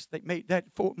 as they made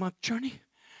that 4-month journey,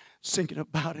 singing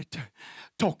about it,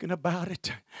 talking about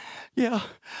it. Yeah,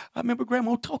 I remember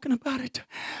Grandma talking about it.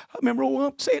 I remember old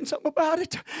Ump saying something about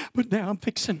it. But now I'm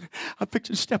fixing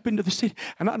to step into the city.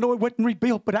 And I know it wasn't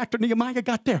rebuilt, but after Nehemiah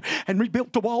got there and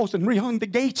rebuilt the walls and rehung the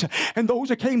gates, and those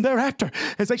that came thereafter,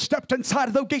 as they stepped inside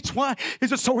of those gates, why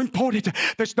is it so important?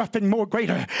 There's nothing more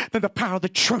greater than the power of the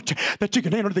church, that you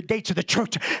can enter the gates of the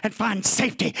church and find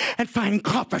safety and find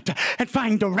comfort and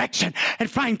find direction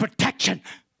and find protection.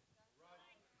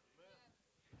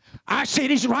 Our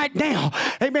cities right now,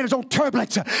 amen, is on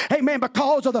turbulence, amen,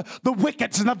 because of the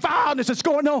wickedness and the violence that's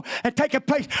going on and taking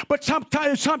place. But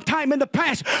sometime in the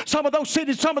past, some of those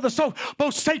cities, some of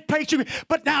those safe places,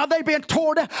 but now they've been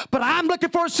torn down. But I'm looking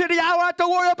for a city I don't have to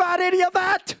worry about any of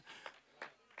that.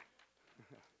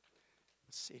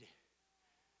 City,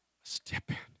 step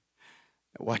in.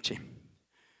 Now watch him.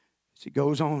 As he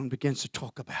goes on, begins to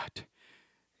talk about,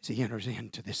 as he enters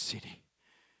into this city.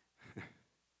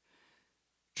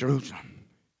 Jerusalem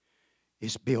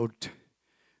is built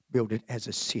it as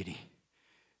a city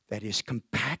that is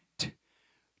compact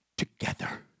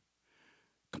together.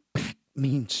 Compact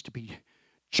means to be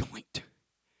joint.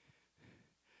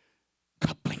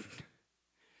 Coupling.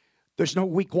 There's no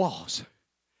weak walls.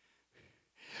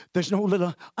 There's no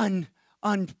little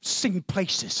unseen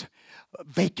places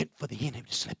vacant for the enemy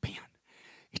to slip in.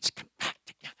 It's compact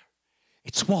together.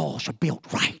 Its walls are built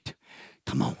right.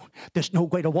 Come on. There's no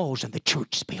greater walls than the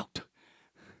church is built.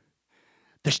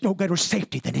 There's no greater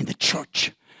safety than in the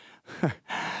church.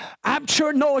 I'm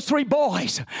sure Noah's 3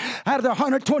 boys, out of their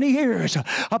 120 years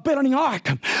of building the ark,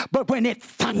 but when it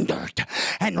thundered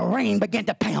and rain began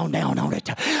to pound down on it,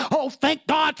 oh, thank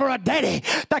God for a daddy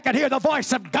that could hear the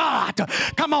voice of God.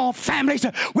 Come on, families,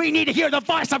 we need to hear the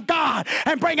voice of God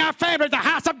and bring our family to the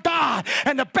house of God.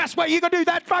 And the best way you can do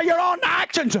that by your own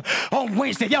actions. On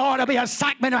Wednesday, there ought to be a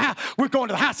excitement of how we're going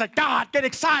to the house of God. Get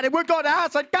excited. We're going to the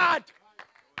house of God.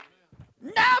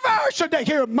 Never should they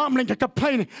hear mumbling and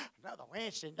complaining. Another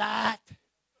Wednesday night.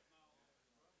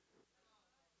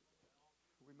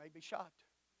 We may be shocked.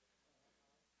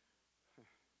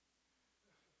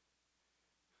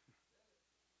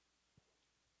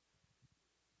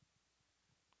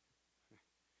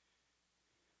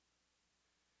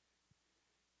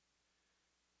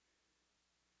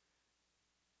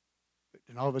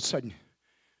 And all of a sudden,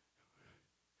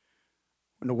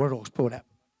 when the world was pulled out,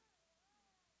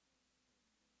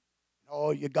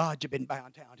 all your gods you've been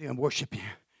bound down to and worship you,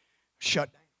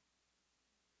 shut down.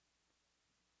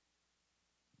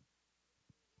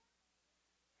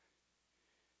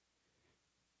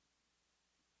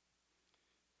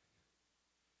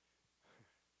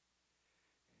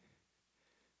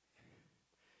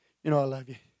 You know I love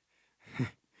you.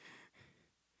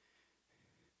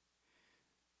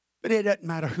 But it doesn't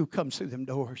matter who comes through them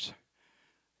doors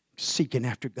seeking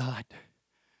after God.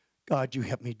 God, you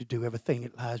help me to do everything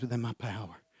that lies within my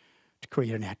power to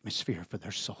create an atmosphere for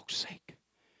their soul's sake.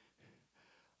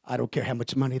 I don't care how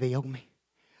much money they owe me.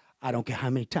 I don't care how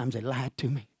many times they lied to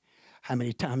me, how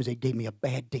many times they gave me a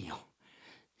bad deal.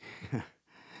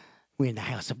 We're in the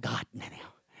house of God now.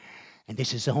 And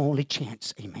this is the only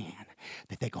chance, amen,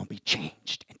 that they're going to be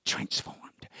changed and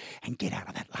transformed and get out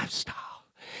of that lifestyle.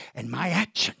 And my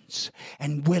actions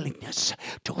and willingness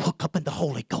to hook up in the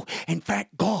Holy Ghost. In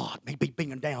fact, God may be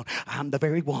bringing down. I'm the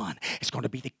very one that's going to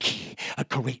be the key of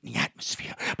creating the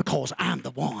atmosphere, because I'm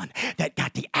the one that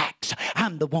got the axe.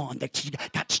 I'm the one that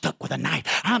got stuck with a knife.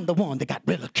 I'm the one that got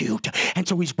ridiculed. And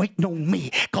so he's waiting on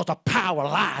me, because the power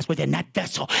lies within that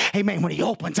vessel. Amen. When he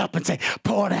opens up and say,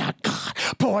 pour it out, God.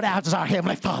 Pour it out as our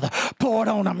Heavenly Father. Pour it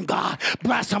on them, God.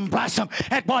 Bless them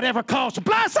at whatever cost.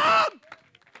 Bless them.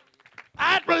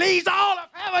 I'd release all of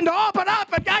heaven to open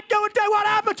up, and God go and tell you what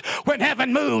happens when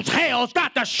heaven moves. Hell's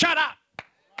got to shut up.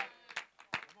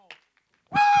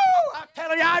 Woo! I'm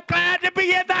telling you, I'm glad to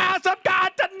be in the house of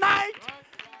God tonight.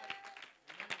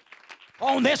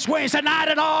 On this Wednesday night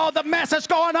and all the mess that's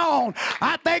going on,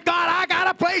 I thank God I got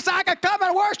a place I can come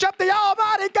and worship the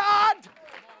Almighty God.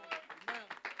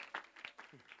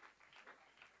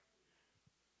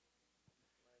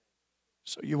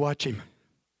 So you watch him.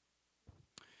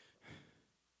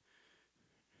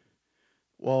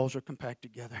 Walls are compact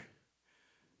together.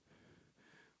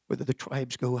 Whether the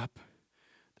tribes go up,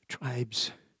 the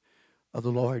tribes of the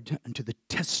Lord, unto the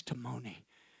testimony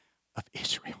of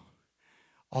Israel.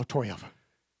 All 3 of them.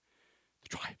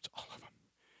 The tribes, all of them.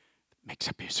 That makes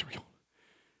up Israel.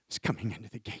 Is coming into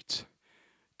the gates.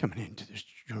 Coming into this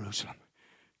Jerusalem.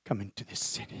 Coming to this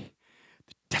city.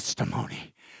 The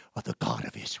testimony of the God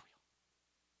of Israel.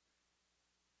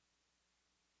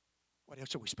 What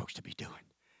else are we supposed to be doing?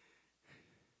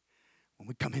 When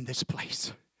we come in this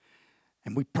place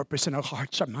and we purpose in our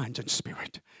hearts, our minds, and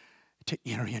spirit to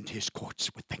enter into his courts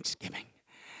with thanksgiving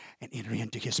and enter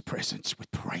into his presence with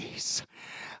praise.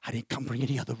 I didn't come for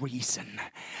any other reason.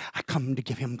 I come to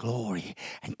give him glory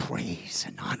and praise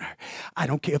and honor. I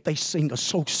don't care if they sing a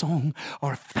slow song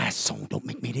or a fast song. Don't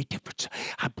make me any difference.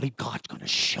 I believe God's going to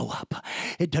show up.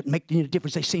 It doesn't make any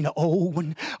difference they sing an old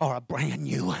one or a brand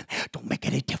new one. Don't make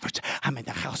any difference. I'm in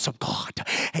the house of God.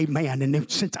 Amen.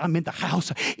 And since I'm in the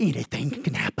house, anything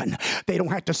can happen. They don't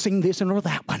have to sing this or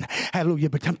that one. Hallelujah.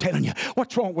 But I'm telling you,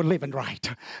 what's wrong with living right?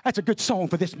 That's a good song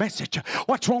for this message.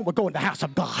 What's wrong with going to the house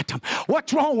of God?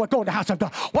 What's wrong with going to the house of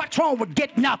God? What's wrong with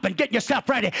getting up and getting yourself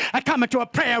ready and coming to a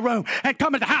prayer room and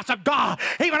coming to the house of God,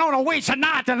 even on a Wednesday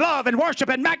night, and love and worship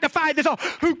and magnify this?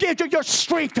 Who gives you your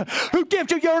strength? Who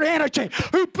gives you your energy?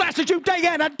 Who blesses you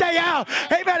day in and day out?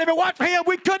 Amen. If it weren't for him,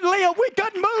 we couldn't live. We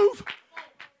couldn't move.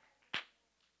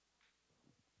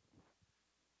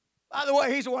 By the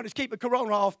way, he's the one that's keeping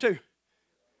Corona off too.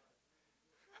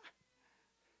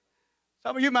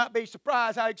 Some of you might be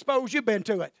surprised how exposed you've been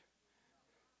to it.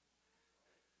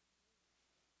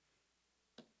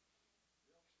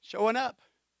 Showing up.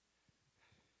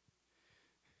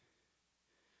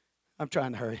 I'm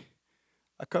trying to hurry.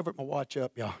 I covered my watch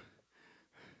up, y'all.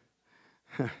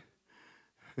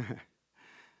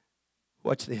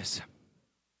 What's this?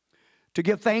 To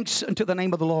give thanks unto the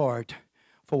name of the Lord.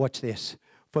 For what's this?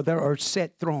 For there are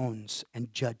set thrones and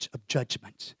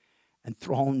judgments and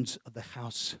thrones of the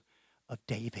house of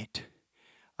David.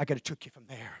 I got to took you from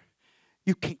there.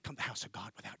 You can't come to the house of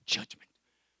God without judgment.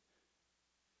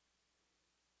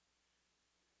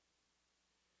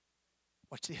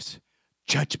 What's this?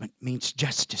 Judgment means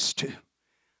justice too.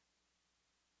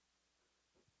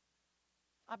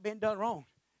 I've been done wrong.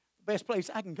 The best place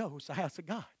I can go is the house of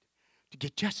God to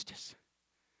get justice.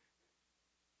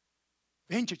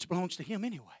 Vengeance belongs to him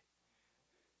anyway.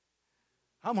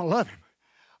 I'm going to love him.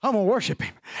 I'm going to worship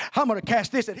him. I'm going to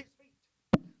cast this at his feet.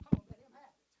 I'm going to let him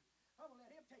have it. I'm going to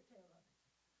let him take care of it.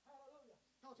 Hallelujah.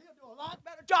 Because he'll do a lot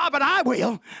better job than I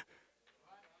will.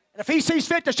 And if he sees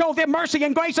fit to show them mercy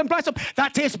and grace and bless them,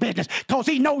 that's his business. Because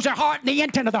he knows their heart and the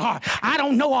intent of their heart. I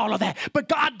don't know all of that, but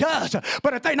God does.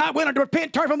 But if they're not willing to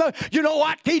repent, turn from them, you know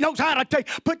what? He knows how to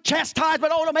put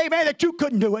chastisement on them, amen, that you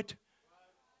couldn't do it.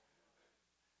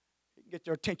 He can get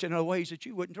their attention in other ways that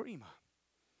you wouldn't dream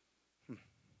of.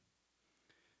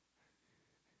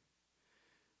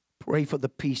 Pray for the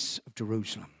peace of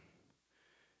Jerusalem.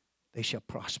 They shall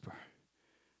prosper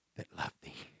that love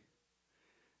thee.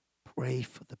 Pray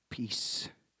for the peace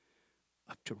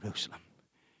of Jerusalem.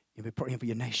 You'll be praying for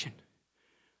your nation,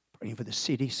 praying for the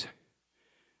cities.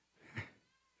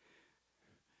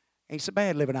 Ain't so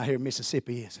bad living out here in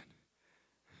Mississippi, is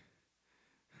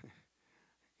it?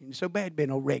 Ain't so bad being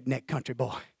a redneck country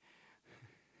boy.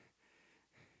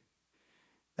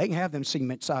 They can have them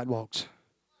cement sidewalks.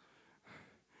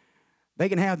 They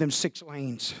can have them 6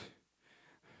 lanes.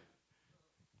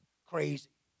 Crazy.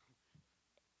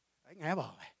 They can have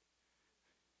all that.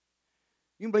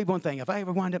 You can believe one thing. If I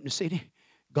ever wind up in the city,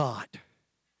 God.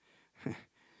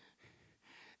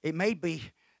 It may be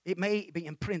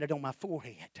imprinted on my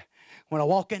forehead. When I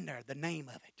walk in there, the name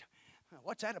of it.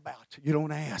 What's that about? You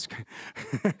don't ask.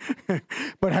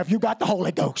 But have you got the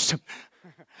Holy Ghost?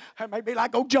 It may be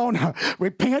like old Jonah.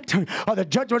 Repent or the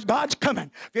judgment of God's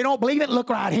coming. If you don't believe it, look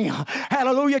right here.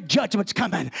 Hallelujah, judgment's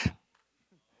coming.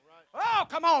 Oh,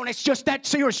 come on. It's just that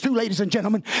serious too, ladies and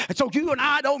gentlemen. And so you and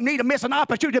I don't need to miss an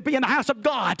opportunity to be in the house of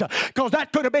God, because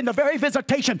that could have been the very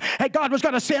visitation that God was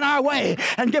going to send our way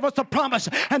and give us the promise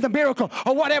and the miracle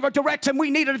or whatever direction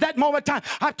we needed at that moment in time.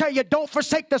 I tell you, don't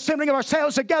forsake the assembling of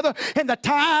ourselves together in the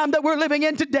time that we're living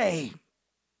in today.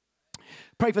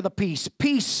 Pray for the peace.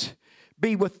 Peace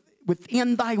be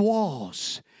within thy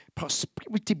walls.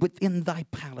 Prosperity within thy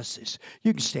palaces.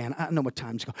 You can stand. I know what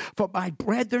time's gone. For my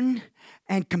brethren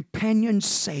and companions'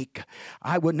 sake,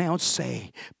 I will now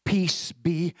say, peace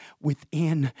be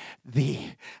within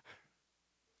thee.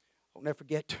 I'll never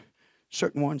forget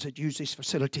certain ones that use this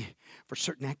facility for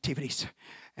certain activities.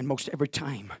 And most every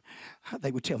time,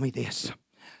 they would tell me this.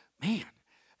 Man,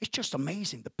 it's just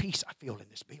amazing the peace I feel in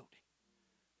this building.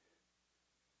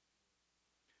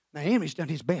 Now, the enemy's done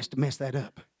his best to mess that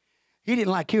up. He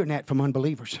didn't like hearing that from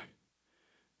unbelievers.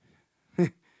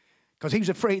 Because he was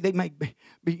afraid they might be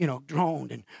drawn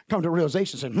and come to a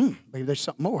realization and say, maybe there's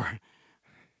something more.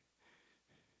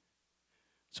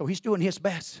 So he's doing his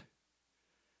best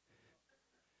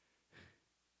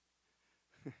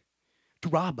to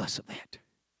rob us of that.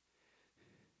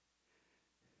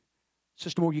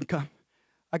 Sister Moore, you can come.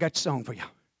 I got a song for you.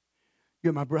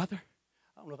 You're my brother.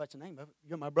 I don't know if that's the name of it.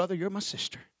 You're my brother, you're my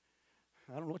sister.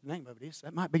 I don't know what the name of it is.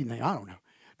 That might be the name. I don't know.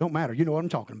 Don't matter. You know what I'm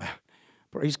talking about.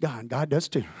 Praise God. God does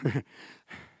too.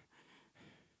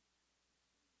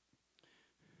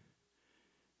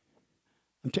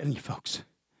 telling you, folks,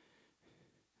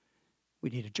 we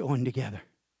need to join together.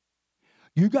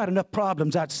 You got enough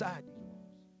problems outside.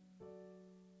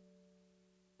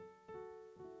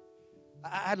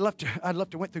 I'd love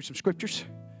to went through some scriptures.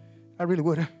 I really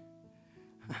would.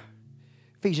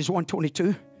 Ephesians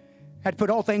 1:22. Had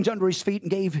put all things under his feet and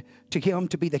gave to him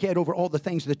to be the head over all the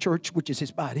things of the church, which is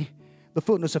his body, the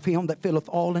fullness of him that filleth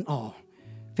all in all.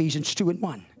 Ephesians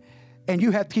 2:1. And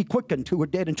you hath he quickened who were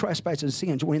dead in trespasses and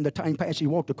sins, when in the time past ye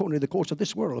walked according to the course of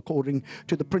this world, according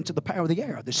to the prince of the power of the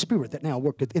air, the spirit that now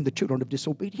worketh in the children of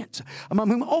disobedience, among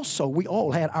whom also we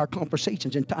all had our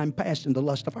conversations in time past in the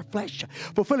lust of our flesh,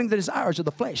 fulfilling the desires of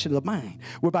the flesh and of the mind.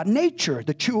 We're by nature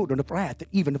the children of wrath,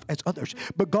 even as others.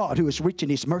 But God, who is rich in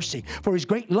his mercy, for his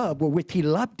great love wherewith he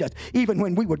loved us, even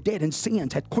when we were dead in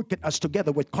sins, hath quickened us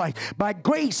together with Christ. By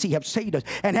grace he hath saved us,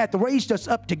 and hath raised us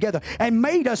up together, and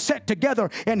made us sit together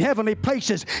in heavenly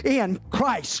places in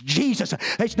Christ Jesus.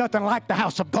 There's nothing like the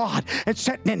house of God and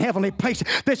sitting in heavenly places.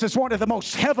 This is one of the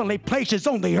most heavenly places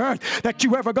on the earth that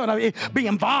you ever going to be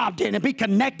involved in and be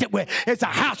connected with. It's a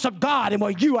house of God, and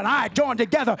where you and I join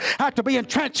together after being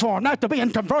transformed, after being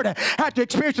converted, after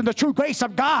experiencing the true grace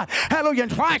of God. Hallelujah.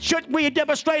 And why shouldn't we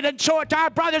demonstrate and show it to our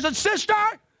brothers and sisters?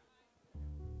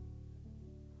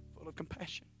 Full of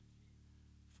compassion,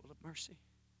 full of mercy,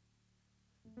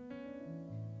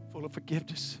 full of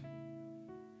forgiveness.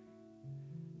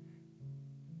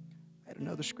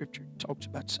 Another scripture talks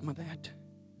about some of that.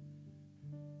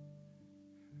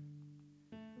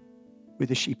 We're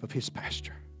the sheep of his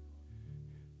pasture.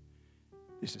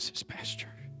 This is his pasture.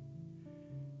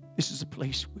 This is a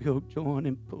place we'll join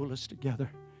and pull us together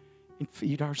and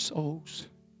feed our souls,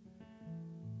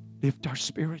 lift our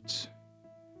spirits,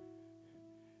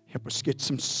 help us get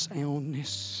some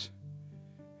soundness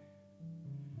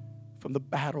from the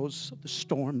battles of the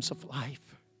storms of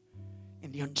life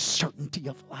and the uncertainty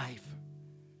of life.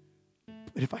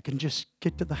 But if I can just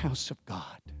get to the house of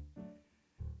God,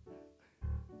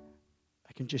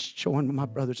 I can just join with my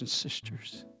brothers and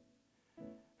sisters.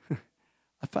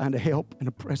 I find a help and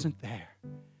a present there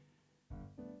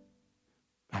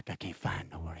like I can't find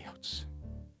nowhere else.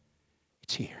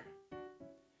 It's here.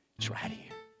 It's right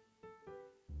here.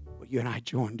 Well, you and I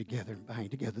join together and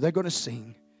bind together. They're going to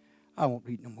sing. I won't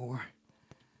read no more.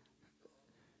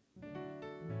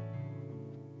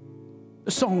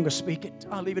 The song will speak it.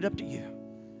 I'll leave it up to you.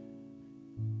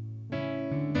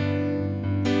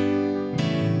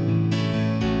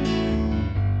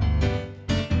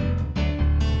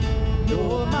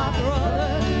 You're my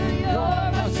brother,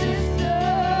 you're my sister.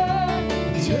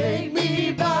 Take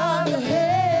me by the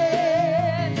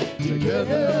hand.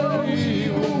 Together we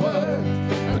will work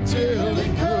until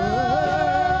it comes.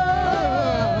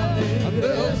 And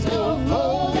there's no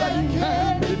foe that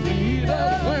can defeat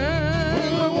us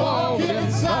when we're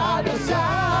walking side by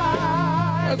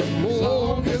side. As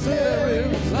long as there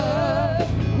is love,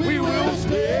 we will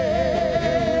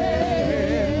stand.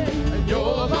 And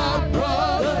you're my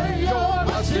brother, you're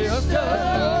my sister.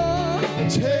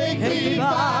 Take me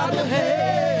by the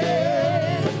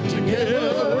hand.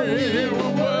 Together we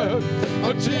will work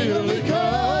until it comes.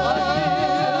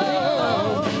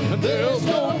 And there's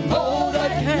no foe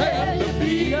that can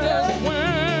defeat us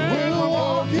when we're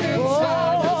walking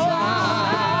side by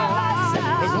side.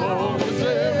 As long as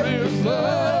there is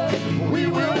love, we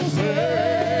will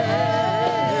stand.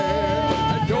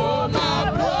 And you're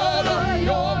my brother,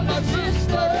 you're my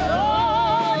sister.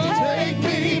 Take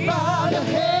me by the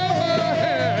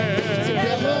hand.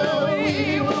 Together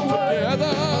we will work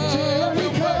until we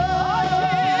come.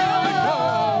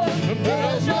 And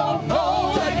there's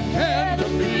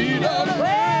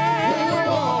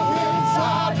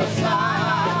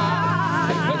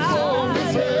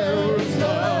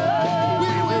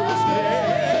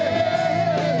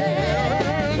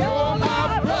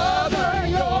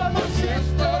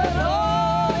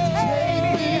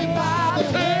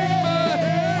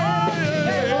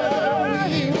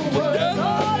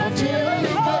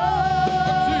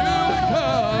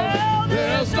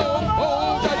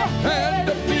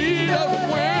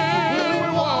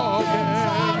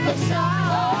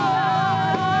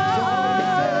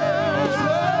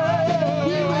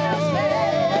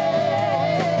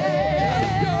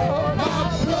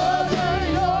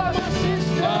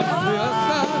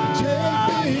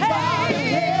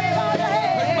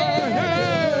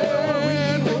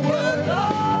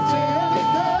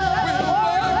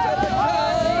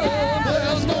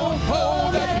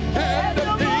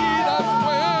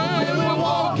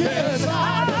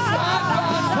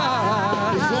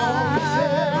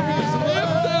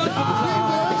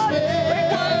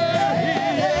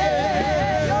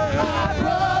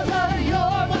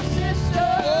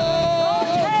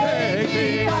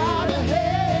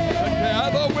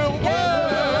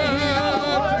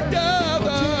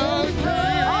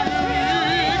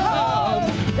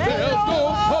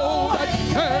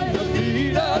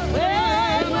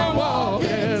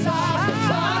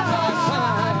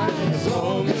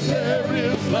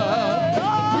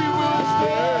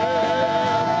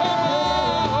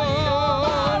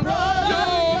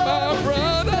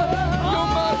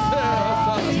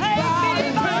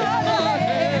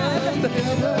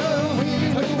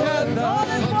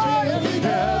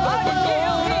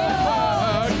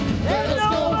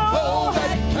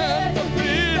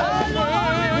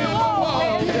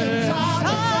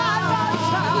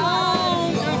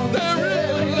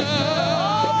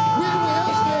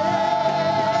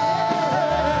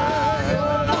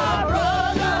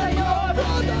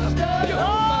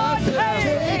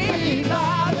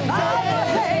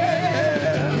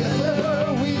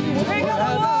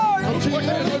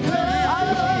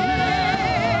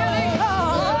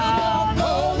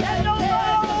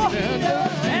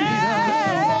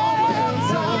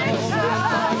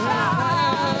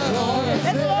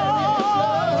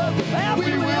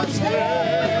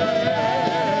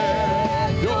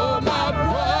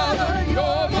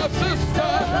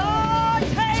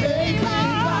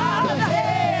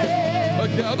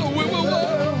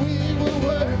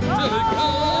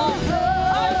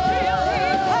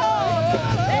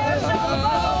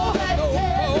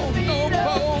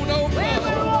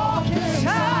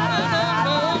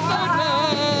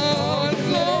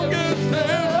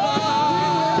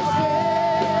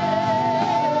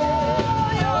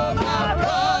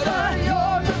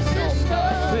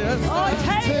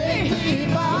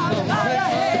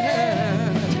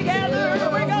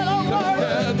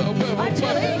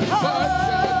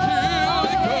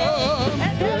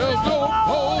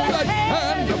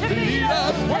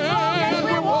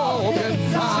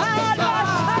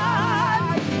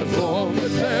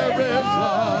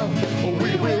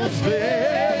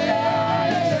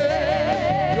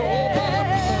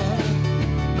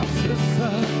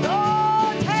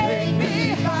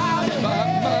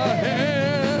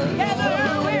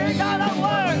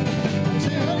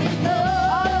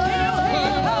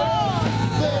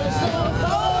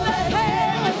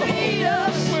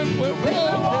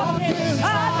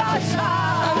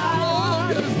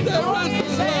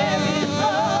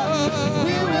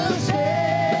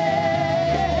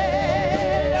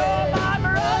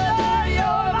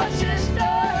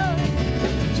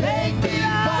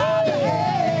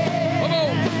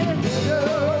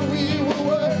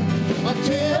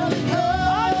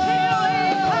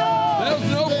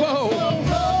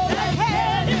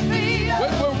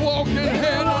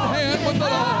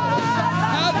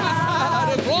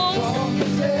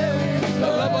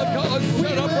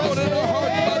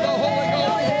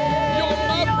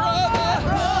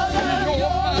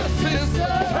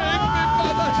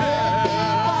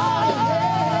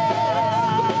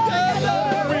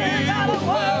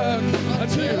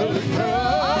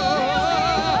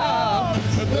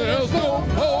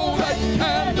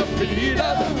lead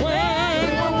us when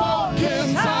we're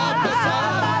walking side by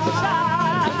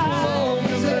side. As long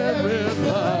as there is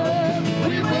love,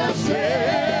 we will stay.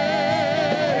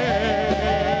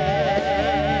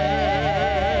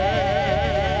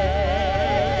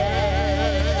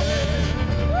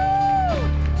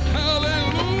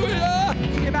 Hallelujah.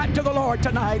 Give out to the Lord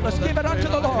tonight. Let's give it unto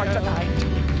the Lord tonight.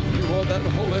 You are that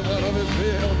Holy One of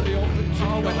Israel, the only true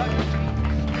Oh, we God,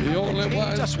 love the only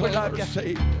wise Jesus, we love one, you. our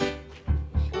Savior,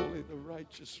 holy, the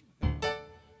righteous man.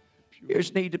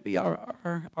 Here's need to be our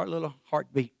little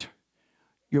heartbeat.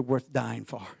 You're worth dying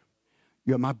for.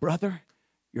 You're my brother.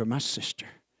 You're my sister.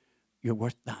 You're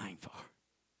worth dying for.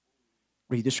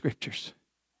 Read the scriptures.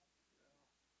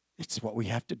 It's what we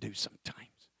have to do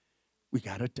sometimes. We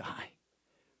got to die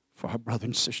for our brother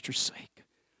and sister's sake.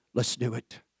 Let's do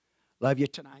it. Love you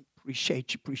tonight.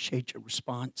 Appreciate your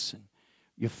response and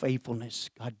your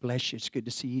faithfulness. God bless you. It's good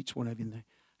to see each one of you in the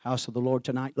house of the Lord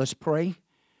tonight. Let's pray.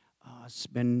 It's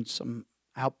been some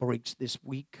outbreaks this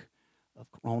week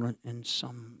of corona in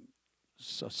some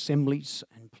assemblies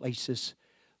and places.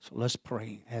 So let's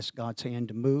pray. Ask God's hand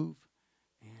to move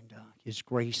and His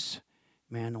grace,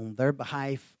 man, on their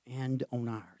behalf and on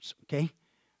ours. Okay?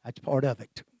 That's part of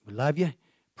it. We love you.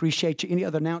 Appreciate you. Any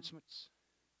other announcements?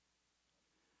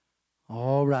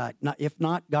 All right. Now, if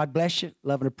not, God bless you.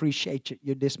 Love and appreciate you.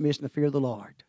 You're dismissed in the fear of the Lord.